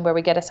inventory for them where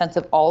we get a sense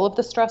of all of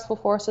the stressful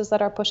forces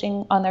that are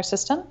pushing on their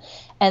system,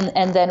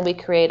 and then we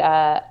create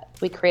a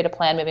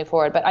plan moving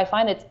forward. But I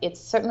find it's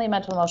certainly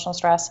mental emotional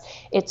stress.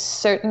 It's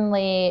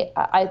certainly,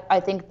 I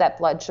think that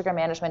blood sugar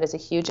management is a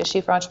huge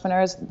issue for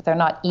entrepreneurs. They're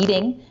not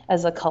eating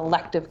as a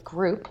collective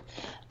group.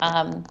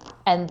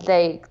 And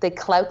they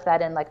clout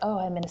that in like, oh,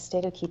 I'm in a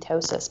state of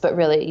ketosis, but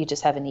really you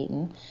just haven't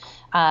eaten.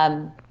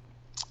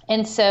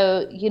 And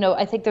so,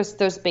 I think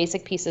there's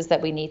basic pieces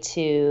that we need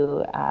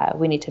to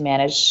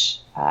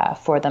manage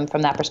for them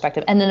from that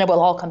perspective, and then it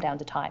will all come down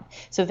to time.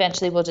 So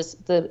eventually,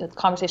 the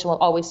conversation will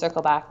always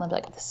circle back, and they'll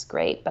be like, "This is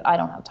great, but I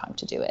don't have time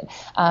to do it."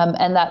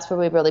 And that's where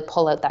we really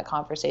pull out that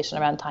conversation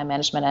around time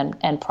management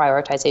and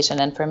prioritization.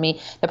 And for me,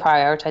 the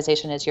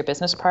prioritization is your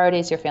business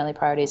priorities, your family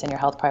priorities, and your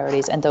health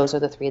priorities, and those are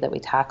the three that we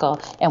tackle,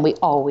 and we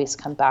always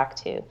come back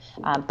to.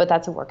 But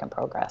that's a work in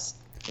progress.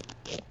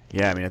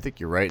 Yeah, I mean, I think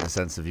you're right in the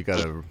sense of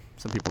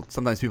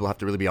sometimes people have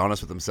to really be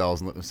honest with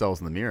themselves and look themselves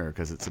in the mirror,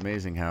 because it's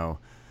amazing how,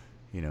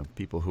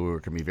 people who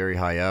can be very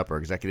high up, or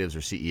executives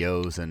or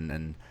CEOs,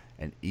 and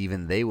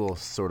even they will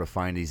sort of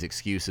find these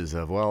excuses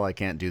of, well, I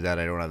can't do that,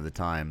 I don't have the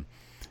time.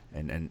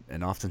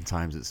 And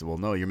oftentimes it's, well,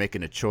 no, you're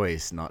making a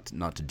choice not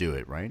to do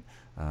it, right?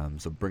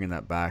 So bringing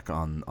that back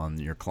on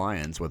your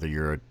clients, whether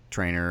you're a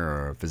trainer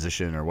or a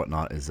physician or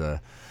whatnot, is a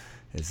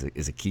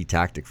key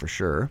tactic for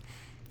sure.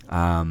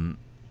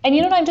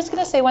 And I'm just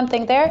going to say one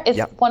thing there. It's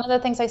Yep. One of the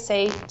things I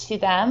say to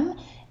them,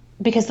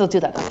 because they'll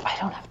do that. Like, I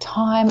don't have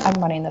time. I'm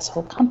running this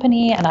whole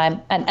company, and I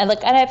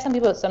have some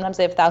people. Sometimes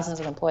they have thousands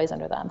of employees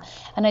under them,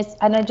 and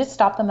I just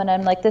stop them, and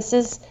I'm like, this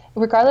is,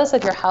 regardless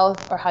of your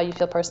health or how you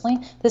feel personally,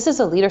 this is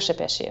a leadership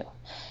issue.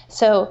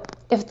 So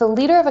if the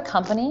leader of a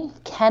company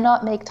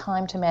cannot make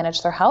time to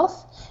manage their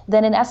health,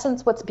 then in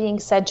essence, what's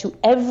being said to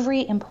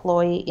every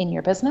employee in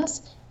your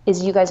business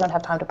is you guys don't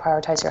have time to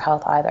prioritize your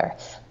health either.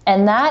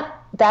 And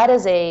that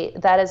is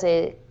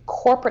a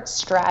corporate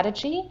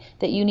strategy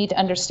that you need to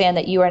understand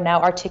that you are now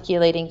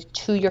articulating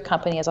to your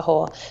company as a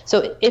whole.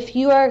 So if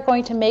you are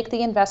going to make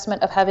the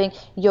investment of having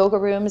yoga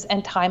rooms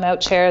and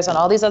timeout chairs and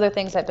all these other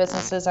things that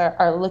businesses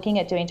are looking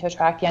at doing to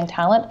attract young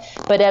talent,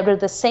 but out of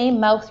the same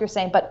mouth you're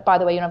saying, but by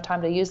the way, you don't have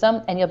time to use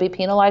them and you'll be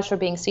penalized for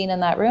being seen in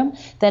that room,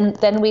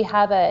 then we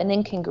have an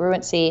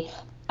incongruency.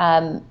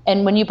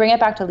 And when you bring it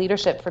back to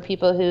leadership for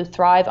people who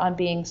thrive on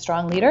being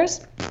strong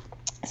leaders,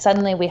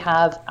 suddenly we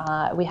have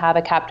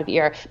a captive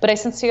ear. But I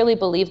sincerely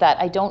believe that.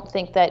 I don't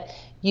think that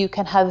you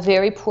can have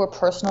very poor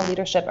personal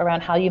leadership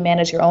around how you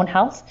manage your own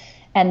health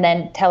and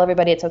then tell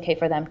everybody it's okay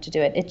for them to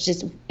do it.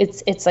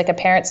 It's like a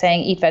parent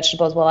saying, eat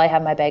vegetables while I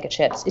have my bag of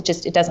chips.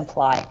 It doesn't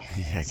fly.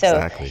 Yeah,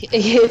 exactly. So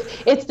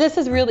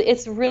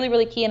it's really,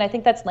 really key. And I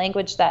think that's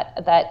language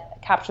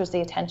that captures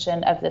the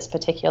attention of this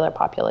particular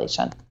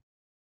population.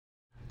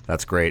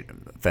 That's great.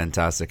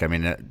 Fantastic. I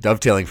mean,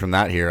 dovetailing from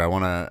that here, I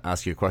want to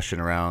ask you a question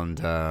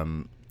around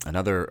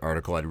another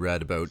article I'd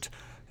read about,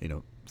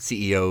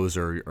 CEOs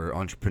or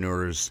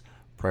entrepreneurs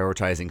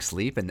prioritizing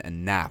sleep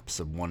and naps.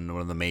 One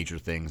of the major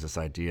things, this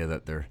idea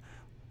that they're,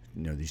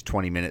 these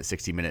 20-minute,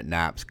 60-minute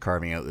naps,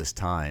 carving out this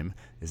time.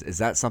 Is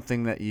that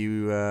something that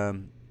you,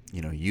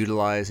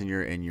 utilize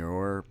in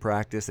your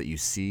practice, that you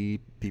see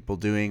people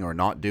doing or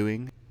not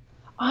doing?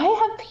 I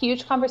have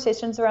huge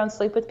conversations around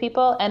sleep with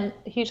people and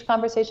huge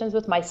conversations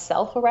with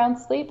myself around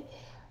sleep.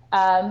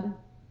 And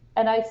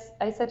I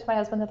said to my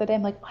husband the other day,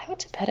 I'm like, I went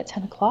to bed at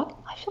 10 o'clock.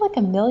 I feel like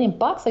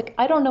 $1,000,000. Like,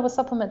 I don't know a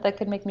supplement that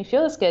could make me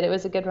feel this good. It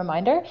was a good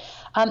reminder.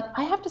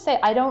 I have to say,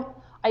 I don't,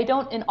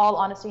 in all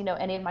honesty, know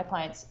any of my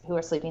clients who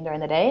are sleeping during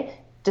the day,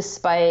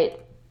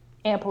 despite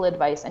ample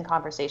advice and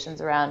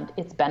conversations around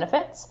its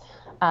benefits.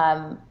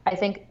 I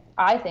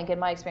think in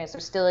my experience,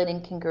 there's still an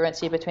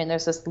incongruency between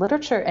there's this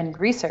literature and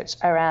research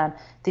around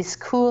these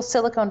cool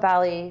Silicon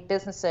Valley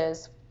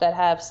businesses that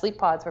have sleep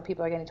pods where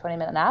people are getting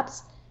 20-minute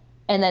naps,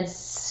 and then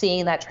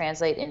seeing that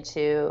translate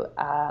into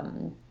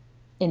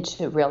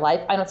real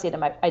life. I don't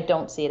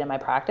see it in my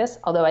practice,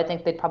 although I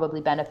think they'd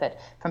probably benefit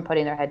from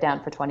putting their head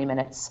down for 20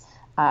 minutes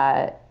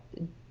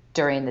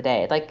during the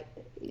day. Like,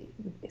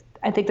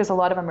 I think there's a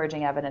lot of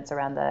emerging evidence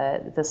around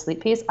the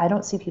sleep piece. I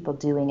don't see people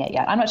doing it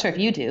yet. I'm not sure if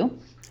you do.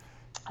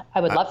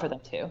 I would love for them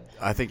to.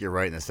 I think you're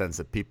right in the sense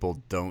that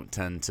people don't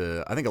tend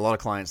to. I think a lot of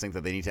clients think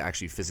that they need to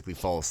actually physically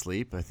fall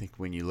asleep. I think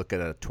when you look at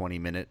a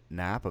 20-minute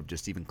nap of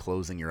just even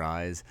closing your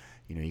eyes,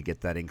 you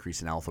get that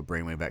increase in alpha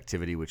brainwave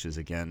activity, which is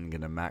again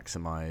going to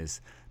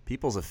maximize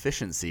people's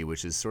efficiency,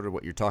 which is sort of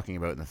what you're talking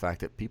about in the fact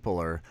that people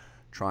are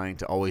trying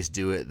to always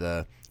do it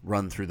the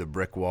run through the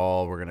brick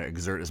wall. We're going to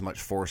exert as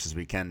much force as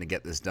we can to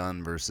get this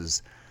done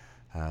versus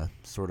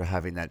sort of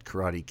having that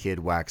Karate Kid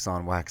wax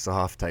on, wax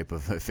off type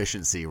of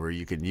efficiency where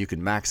you can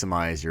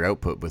maximize your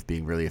output with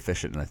being really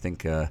efficient. And I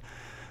think,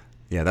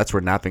 that's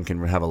where napping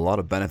can have a lot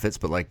of benefits.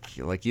 But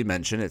like you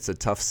mentioned, it's a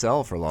tough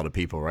sell for a lot of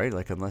people, right?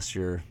 Like unless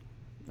you've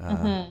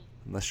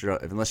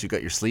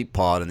got your sleep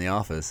pod in the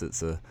office,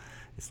 it's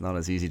not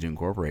as easy to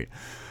incorporate.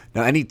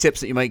 Now, any tips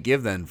that you might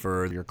give then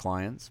for your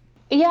clients?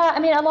 Yeah, I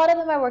mean, a lot of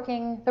them they're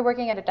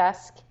working at a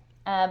desk.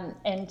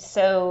 And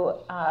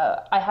so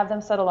I have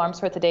them set alarms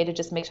throughout the day to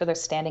just make sure they're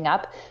standing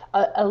up.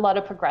 A lot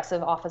of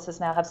progressive offices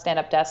now have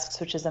stand-up desks,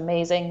 which is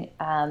amazing.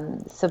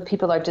 So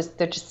people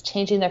they're just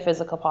changing their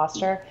physical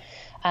posture,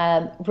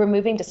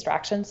 removing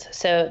distractions.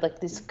 So like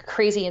this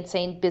crazy,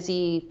 insane,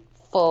 busy,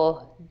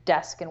 full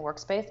desk and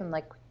workspace, and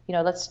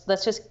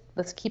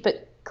let's keep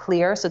it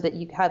clear so that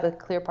you have a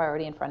clear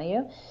priority in front of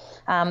you.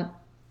 And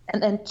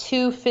then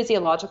 2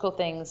 physiological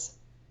things.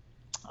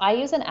 I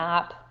use an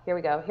app. Here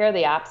we go. Here are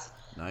the apps.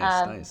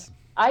 Nice.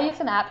 I use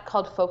an app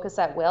called Focus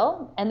at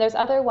Will, and there's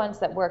other ones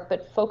that work,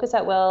 but Focus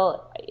at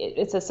Will,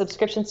 it's a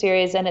subscription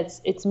series, and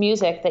it's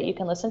music that you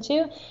can listen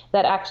to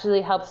that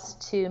actually helps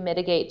to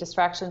mitigate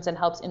distractions and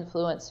helps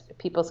influence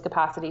people's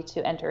capacity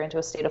to enter into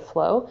a state of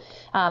flow,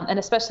 and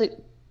especially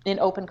in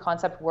open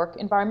concept work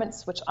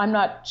environments, which I'm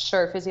not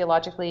sure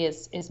physiologically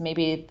is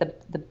maybe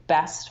the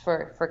best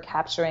for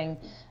capturing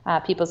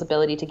people's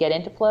ability to get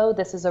into flow.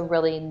 This is a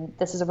really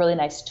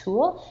nice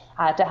tool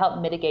to help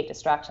mitigate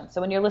distractions.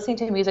 So when you're listening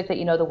to music that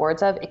you know the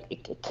words of,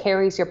 it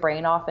carries your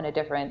brain off in a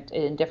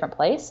different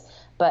place.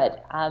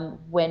 But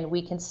when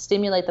we can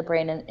stimulate the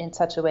brain in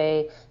such a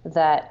way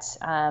that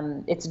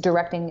it's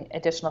directing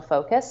additional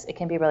focus, it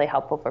can be really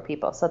helpful for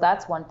people. So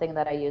that's one thing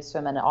that I use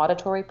from an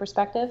auditory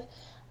perspective.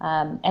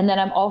 And then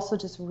I'm also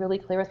just really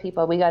clear with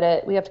people. We have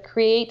to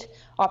create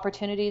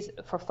opportunities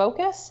for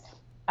focus,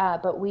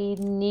 but we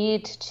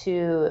need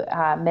to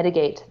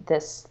mitigate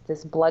this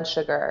blood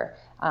sugar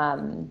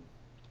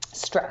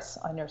stress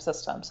on your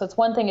system. So it's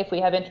one thing if we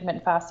have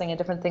intermittent fasting and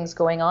different things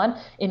going on,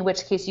 in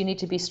which case you need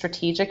to be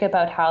strategic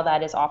about how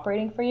that is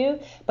operating for you.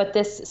 But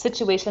this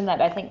situation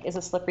that I think is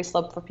a slippery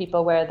slope for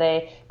people where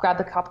they grab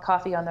the cup of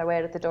coffee on their way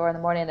out at the door in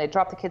the morning and they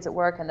drop the kids at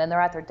work and then they're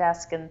at their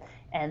desk and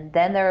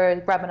then they're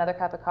grabbing another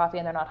cup of coffee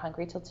and they're not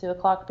hungry till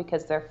 2:00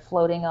 because they're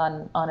floating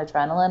on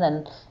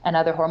adrenaline and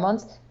other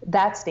hormones.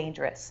 That's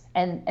dangerous.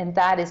 And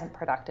that isn't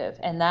productive.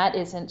 And that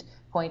isn't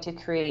going to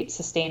create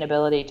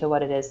sustainability to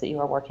what it is that you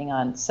are working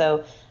on.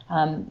 So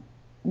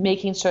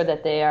making sure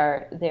that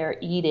they're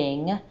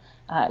eating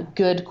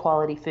good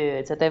quality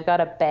foods, that they've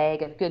got a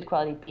bag of good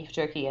quality beef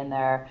jerky in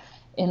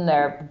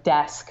their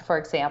desk, for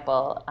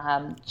example,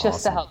 just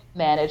Awesome. to help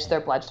manage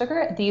their blood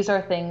sugar. These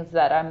are things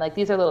that I'm like,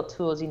 these are little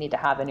tools you need to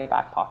have in your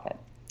back pocket.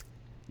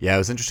 Yeah, it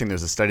was interesting.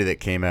 There's a study that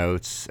came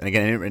out, and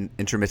again,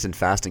 intermittent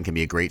fasting can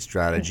be a great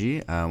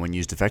strategy when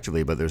used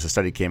effectively, but there's a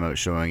study came out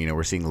showing,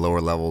 we're seeing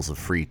lower levels of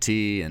free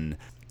T and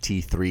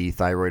T3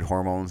 thyroid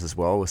hormones as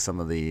well with some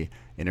of the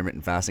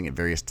intermittent fasting at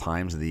various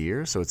times of the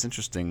year. So it's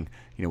interesting,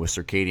 with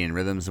circadian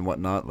rhythms and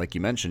whatnot, like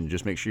you mentioned,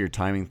 just make sure you're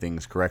timing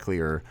things correctly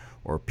or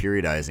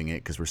periodizing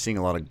it, because we're seeing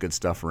a lot of good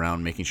stuff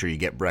around making sure you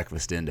get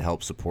breakfast in to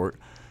help support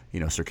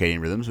circadian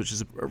rhythms, which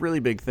is a really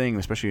big thing,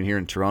 especially here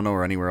in Toronto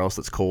or anywhere else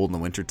that's cold in the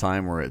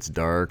wintertime where it's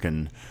dark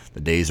and the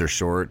days are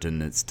short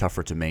and it's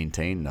tougher to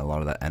maintain a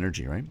lot of that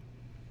energy, right?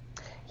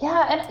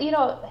 Yeah, and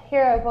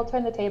here we'll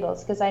turn the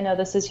tables because I know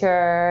this is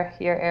your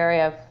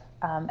area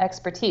of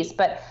expertise,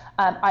 but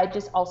I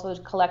just also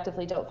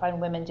collectively don't find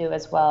women do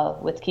as well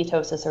with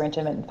ketosis or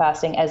intermittent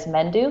fasting as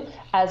men do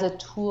as a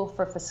tool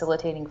for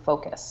facilitating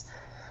focus.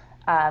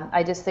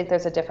 I just think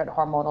there's a different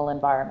hormonal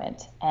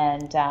environment,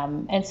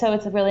 and so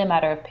it's really a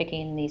matter of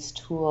picking these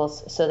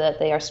tools so that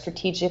they are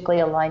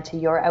strategically aligned to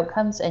your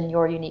outcomes and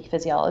your unique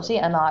physiology,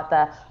 and not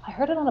I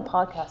heard it on a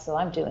podcast, so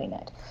I'm doing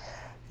it.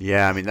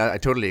 Yeah, I mean, I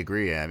totally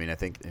agree. I mean, I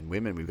think in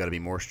women, we've got to be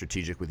more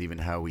strategic with even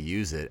how we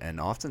use it. And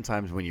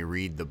oftentimes when you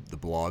read the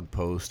blog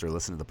post or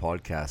listen to the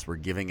podcast, we're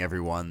giving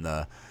everyone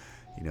the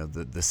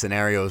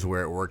scenarios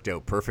where it worked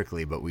out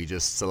perfectly, but we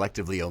just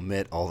selectively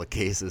omit all the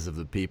cases of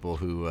the people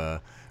who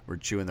or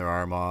chewing their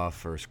arm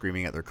off or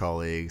screaming at their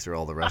colleagues or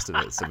all the rest of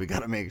it. So we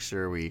got to make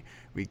sure we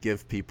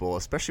give people,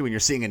 especially when you're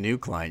seeing a new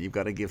client, you've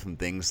got to give them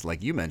things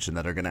like you mentioned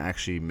that are going to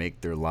actually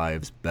make their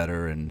lives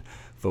better and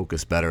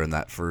focus better in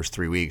that first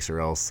 3 weeks, or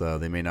else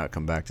they may not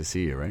come back to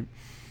see you, right?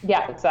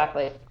 Yeah,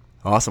 exactly.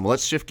 Awesome. Well,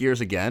 let's shift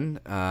gears again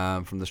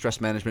from the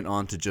stress management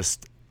on to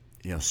just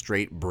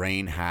straight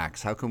brain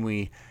hacks. How can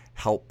we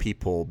help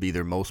people be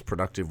their most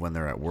productive when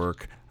they're at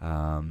work?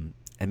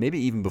 And maybe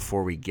even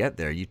before we get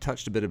there, you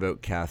touched a bit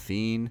about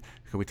caffeine.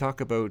 Can we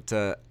talk about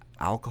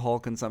alcohol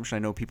consumption? I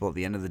know people at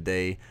the end of the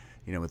day,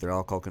 with their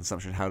alcohol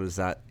consumption, how does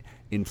that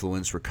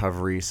influence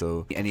recovery?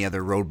 So any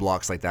other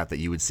roadblocks like that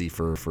you would see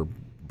for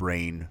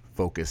brain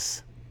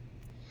focus?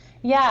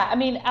 Yeah, I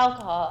mean,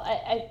 alcohol,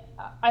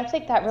 I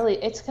think that really,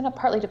 it's going to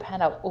partly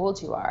depend how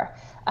old you are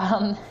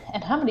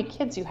and how many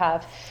kids you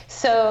have.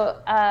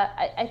 So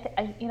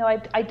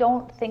I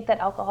don't think that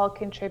alcohol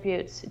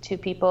contributes to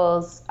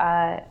people's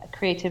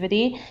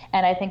creativity,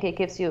 and I think it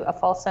gives you a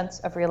false sense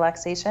of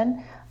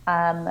relaxation,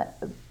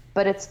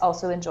 but it's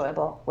also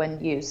enjoyable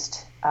when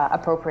used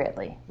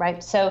appropriately,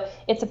 right? So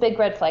it's a big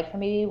red flag for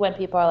me when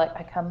people are like,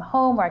 I come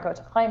home or I go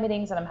to client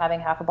meetings and I'm having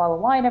half a bottle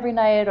of wine every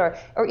night,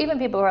 or even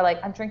people who are like,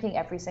 I'm drinking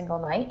every single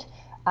night.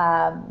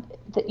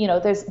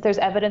 There's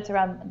evidence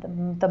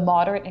around the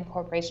moderate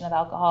incorporation of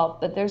alcohol,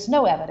 but there's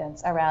no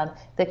evidence around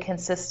the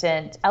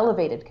consistent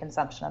elevated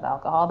consumption of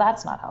alcohol.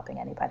 That's not helping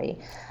anybody.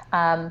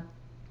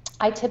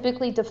 I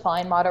typically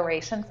define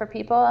moderation for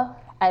people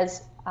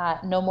as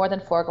no more than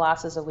 4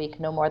 glasses a week,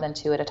 no more than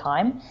 2 at a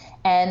time.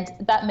 And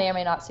that may or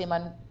may not seem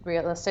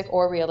unrealistic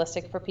or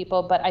realistic for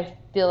people, but I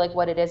feel like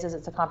what it is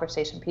it's a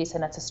conversation piece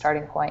and it's a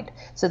starting point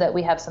so that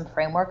we have some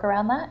framework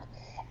around that.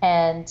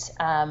 And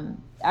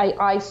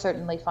I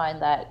certainly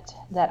find that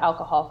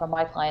alcohol from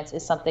my clients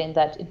is something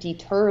that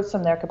deters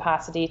from their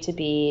capacity to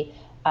be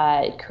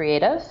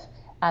creative,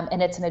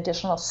 and it's an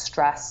additional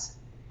stress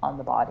on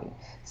the body.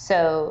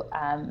 So,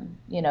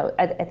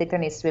 I think there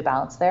needs to be a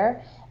balance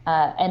there.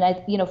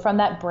 And from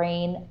that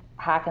brain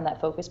hack and that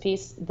focus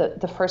piece,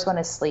 the first one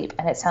is sleep,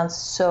 and it sounds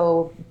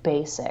so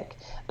basic,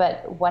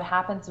 but what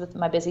happens with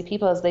my busy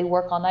people is they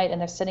work all night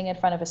and they're sitting in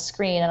front of a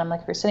screen, and I'm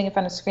like, if you're sitting in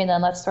front of a screen,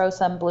 then let's throw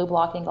some blue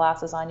blocking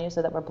glasses on you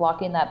so that we're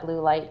blocking that blue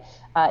light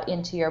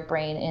into your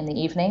brain in the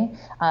evening,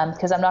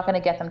 because I'm not going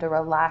to get them to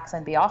relax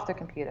and be off their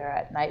computer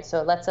at night,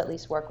 so let's at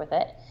least work with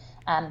it,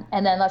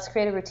 and then let's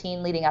create a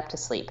routine leading up to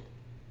sleep.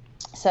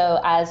 So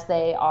as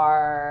they're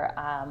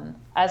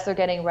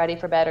getting ready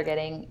for bed or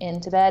getting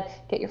into bed,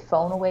 get your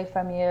phone away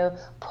from you,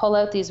 pull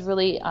out these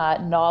really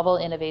novel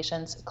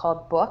innovations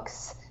called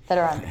books that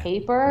are on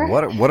paper.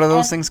 What are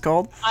those things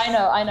called? I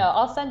know.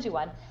 I'll send you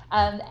one.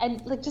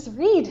 And like just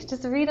read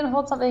and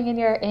hold something in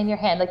your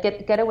hand. Like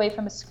get away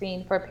from a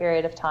screen for a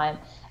period of time.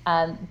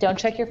 Don't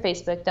check your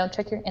Facebook. Don't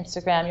check your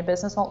Instagram. Your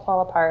business won't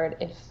fall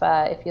apart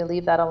if you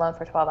leave that alone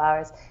for 12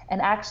 hours.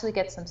 And actually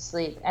get some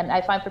sleep. And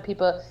I find for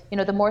people,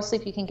 the more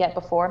sleep you can get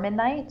before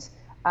midnight,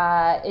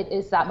 it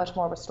is that much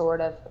more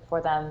restorative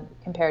for them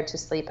compared to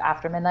sleep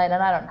after midnight.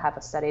 And I don't have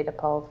a study to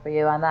pull for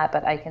you on that,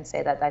 but I can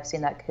say that I've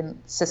seen that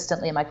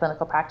consistently in my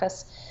clinical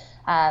practice.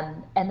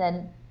 And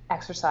then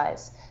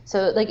exercise.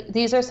 So like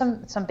these are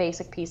some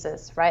basic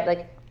pieces, right?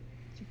 Like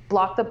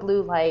block the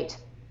blue light,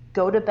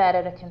 go to bed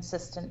at a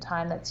consistent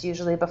time that's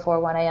usually before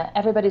 1 a.m.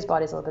 Everybody's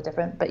body's a little bit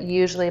different, but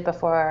usually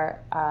before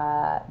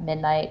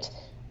midnight.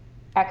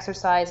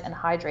 Exercise and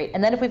hydrate.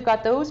 And then if we've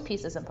got those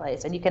pieces in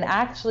place and you can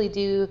actually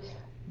do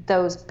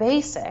those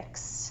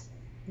basics,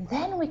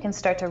 then we can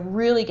start to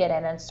really get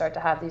in and start to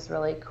have these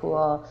really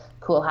cool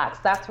hacks.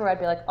 That's where I'd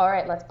be like, all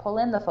right, let's pull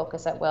in the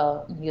focus at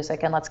will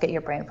music and let's get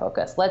your brain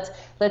focused.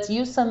 Let's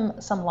use some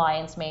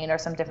lion's mane or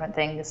some different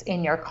things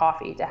in your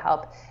coffee to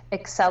help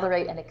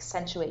accelerate and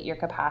accentuate your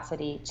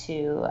capacity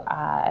to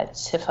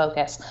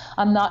focus.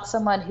 I'm not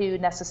someone who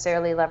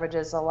necessarily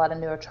leverages a lot of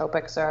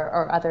nootropics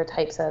or other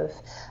types of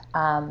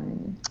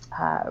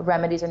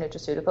remedies or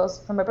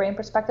nutraceuticals from a brain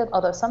perspective,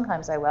 although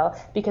sometimes I will,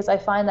 because I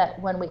find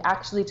that when we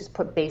actually just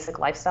put basic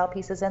lifestyle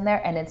pieces in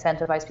there and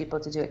incentivize people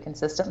to do it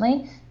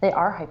consistently, they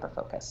are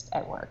hyper-focused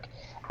at work.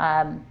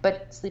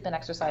 But sleep and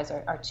exercise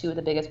are 2 of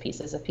the biggest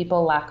pieces. If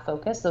people lack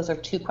focus, those are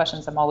 2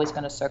 questions I'm always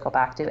going to circle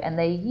back to, and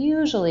they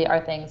usually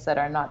are things that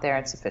are not there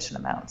in sufficient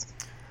amounts.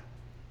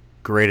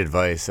 Great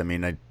advice. I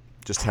mean, I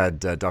just had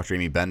Dr.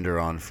 Amy Bender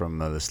on from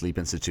the Sleep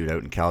Institute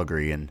out in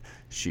Calgary, and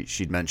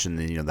she'd mentioned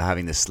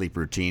having this sleep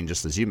routine,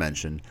 just as you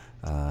mentioned,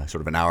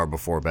 sort of an hour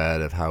before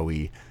bed, of how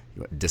we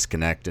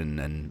disconnect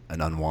and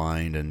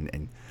unwind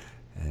and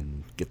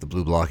get the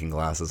blue blocking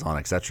glasses on,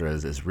 etc.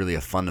 is really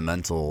a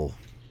fundamental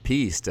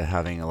piece to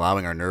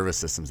allowing our nervous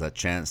systems that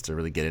chance to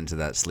really get into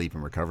that sleep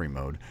and recovery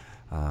mode.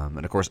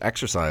 And of course,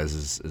 exercise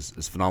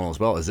is phenomenal as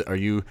well. Are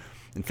you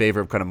in favor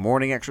of kind of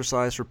morning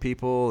exercise for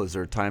people? Is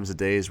there times of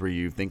days where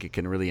you think it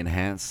can really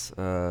enhance,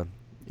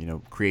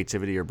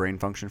 creativity or brain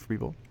function for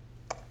people?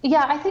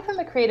 Yeah, I think from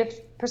a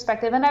creative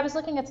perspective, and I was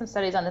looking at some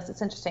studies on this,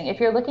 it's interesting. If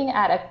you're looking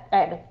at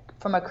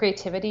from a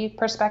creativity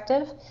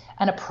perspective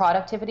and a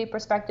productivity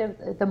perspective,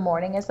 the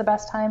morning is the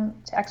best time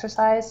to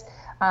exercise.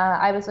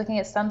 I was looking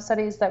at some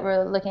studies that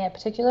were looking at,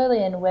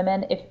 particularly in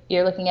women, if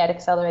you're looking at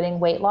accelerating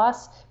weight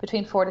loss,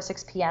 between 4 to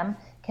 6 p.m.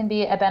 can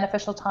be a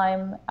beneficial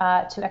time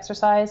to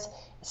exercise.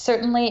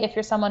 Certainly, if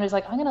you're someone who's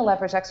like, I'm going to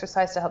leverage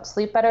exercise to help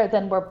sleep better,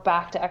 then we're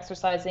back to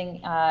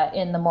exercising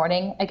in the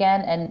morning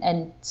again,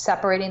 and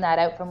separating that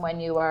out from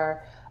when you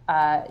are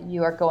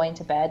going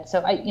to bed.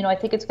 So I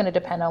think it's going to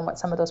depend on what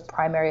some of those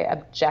primary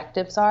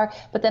objectives are,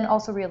 but then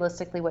also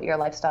realistically what your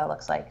lifestyle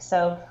looks like.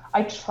 So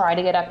I try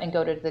to get up and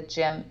go to the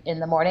gym in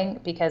the morning,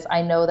 because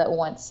I know that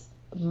once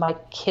my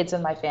kids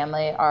and my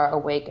family are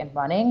awake and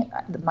running,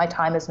 my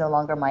time is no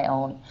longer my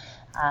own.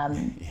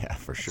 Yeah,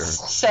 for sure.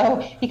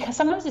 So, because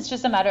sometimes it's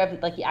just a matter of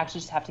like, you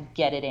actually just have to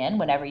get it in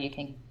whenever you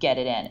can get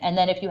it in. And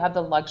then if you have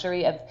the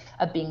luxury of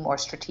being more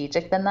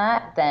strategic than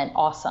that, then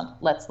awesome.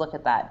 Let's look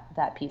at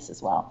that piece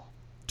as well.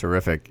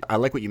 Terrific. I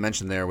like what you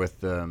mentioned there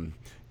with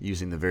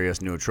using the various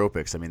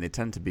nootropics. I mean, they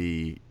tend to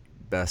be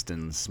best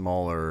in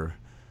smaller,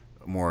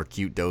 more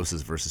acute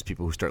doses versus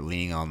people who start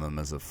leaning on them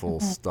as a full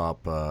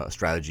stop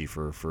strategy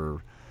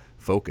for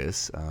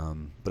focus.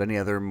 But any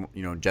other,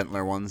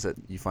 gentler ones that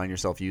you find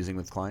yourself using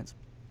with clients?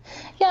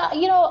 Yeah,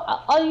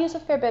 I'll use a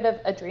fair bit of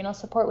adrenal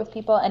support with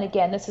people. And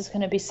again, this is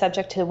going to be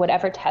subject to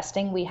whatever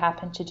testing we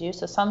happen to do.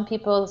 So some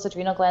people's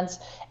adrenal glands,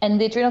 and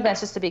the adrenal glands,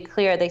 just to be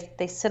clear,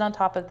 they sit on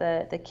top of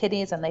the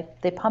kidneys, and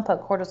they pump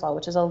out cortisol,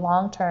 which is a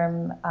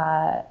long-term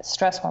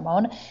stress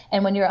hormone.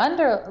 And when you're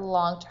under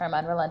long-term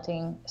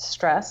unrelenting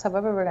stress,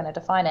 however we're going to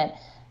define it,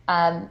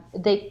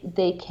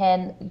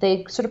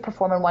 they sort of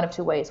perform in one of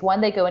two ways.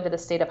 One, they go into the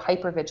state of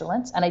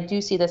hypervigilance, and I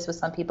do see this with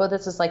some people.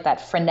 This is like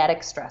that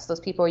frenetic stress. Those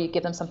people where you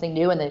give them something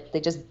new and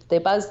they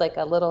buzz like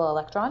a little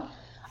electron.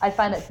 I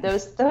find that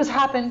those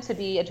happen to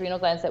be adrenal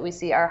glands that we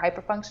see are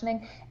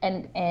hyperfunctioning,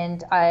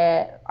 and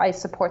I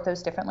support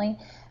those differently.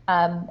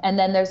 And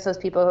then there's those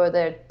people who are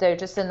they're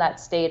just in that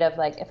state of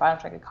like, if I don't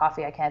drink a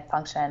coffee, I can't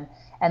function.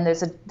 And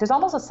there's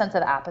almost a sense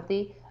of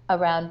apathy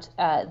around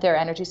their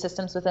energy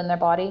systems within their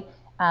body.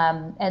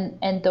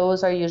 And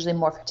those are usually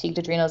more fatigued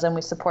adrenals, and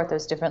we support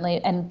those differently.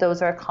 And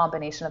those are a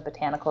combination of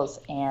botanicals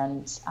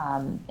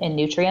and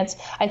nutrients.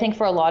 I think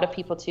for a lot of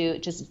people too,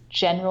 just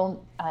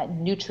general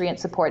nutrient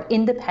support,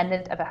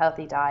 independent of a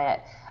healthy diet.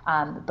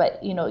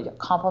 But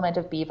complement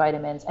of B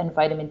vitamins and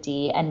vitamin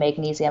D and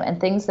magnesium, and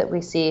things that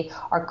we see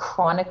are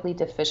chronically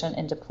deficient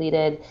and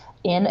depleted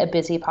in a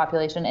busy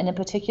population, and in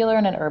particular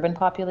in an urban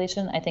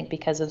population, I think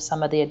because of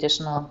some of the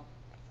additional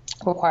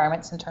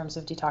requirements in terms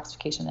of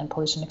detoxification and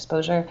pollution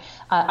exposure.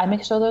 I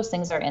make sure those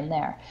things are in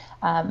there.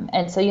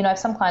 And so, I have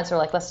some clients who are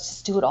like, let's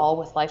just do it all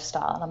with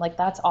lifestyle. And I'm like,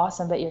 that's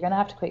awesome, but you're going to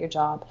have to quit your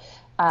job.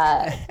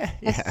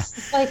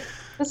 It's like,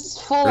 this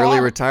is full early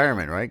on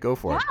retirement, right? Go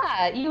for it.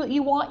 Yeah,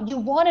 you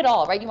want it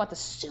all, right? You want the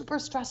super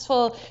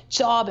stressful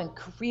job and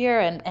career,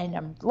 and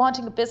I'm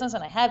launching a business,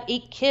 and I have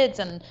 8 kids,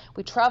 and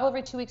we travel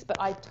every 2 weeks,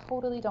 but I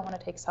totally don't want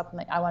to take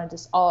supplement. I want to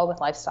just all with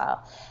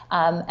lifestyle.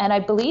 And I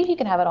believe you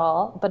can have it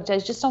all, but I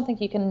just don't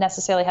think you can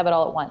necessarily have it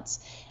all at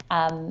once.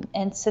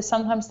 And so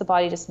sometimes the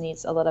body just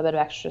needs a little bit of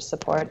extra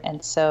support.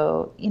 And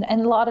so,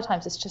 and a lot of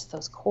times it's just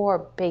those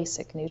core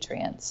basic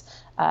nutrients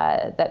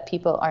that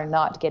people are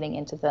not getting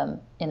into them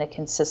in a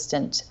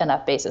consistent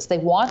enough basis. They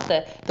want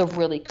the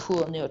really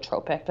cool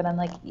nootropic, but I'm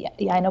like,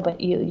 yeah, I know,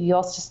 but you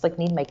also just like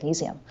need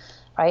magnesium,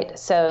 right?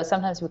 So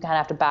sometimes we kind of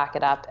have to back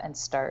it up and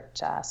start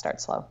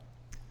slow.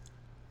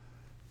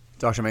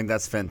 Dr. Meg,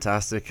 that's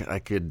fantastic.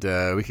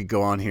 We could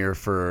go on here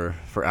for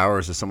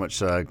hours. There's so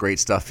much great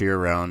stuff here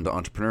around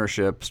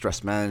entrepreneurship,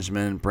 stress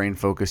management, brain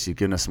focus. You've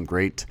given us some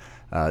great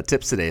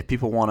tips today. If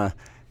people want to,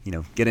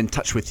 get in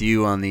touch with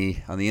you on the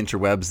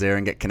interwebs there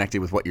and get connected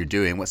with what you're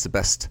doing, what's the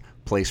best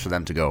place for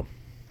them to go?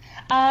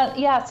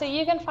 So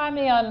you can find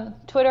me on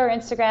Twitter or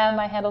Instagram.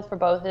 My handle for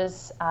both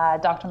is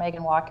Dr.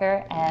 Meghan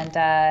Walker,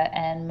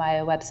 and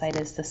my website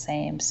is the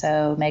same,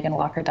 so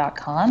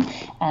meghanwalker.com.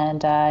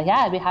 And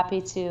I'd be happy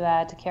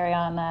to carry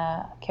on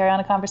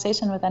a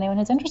conversation with anyone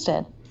who's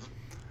interested.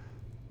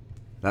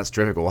 That's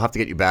terrific. We'll have to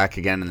get you back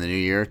again in the new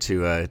year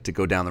to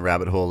go down the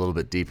rabbit hole a little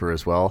bit deeper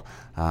as well.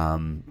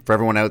 For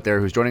everyone out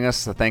there who's joining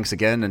us, thanks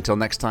again. Until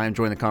next time,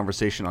 join the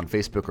conversation on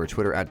Facebook or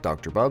Twitter at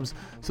Dr. Bubbs.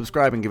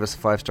 Subscribe and give us a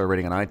 5-star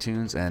rating on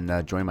iTunes,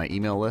 and join my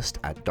email list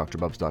at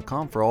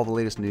drbubbs.com for all the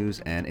latest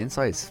news and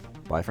insights.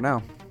 Bye for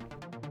now.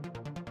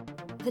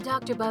 The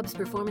Dr. Bubbs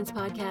Performance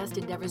Podcast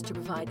endeavors to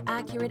provide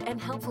accurate and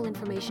helpful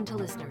information to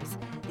listeners.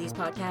 These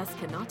podcasts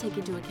cannot take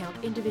into account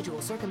individual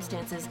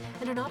circumstances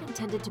and are not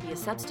intended to be a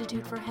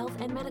substitute for health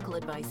and medical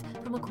advice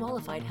from a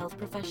qualified health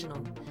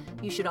professional.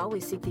 You should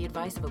always seek the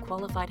advice of a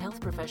qualified health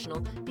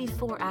professional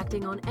before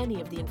acting on any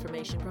of the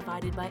information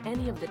provided by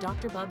any of the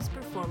Dr. Bubbs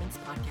Performance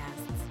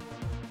Podcasts.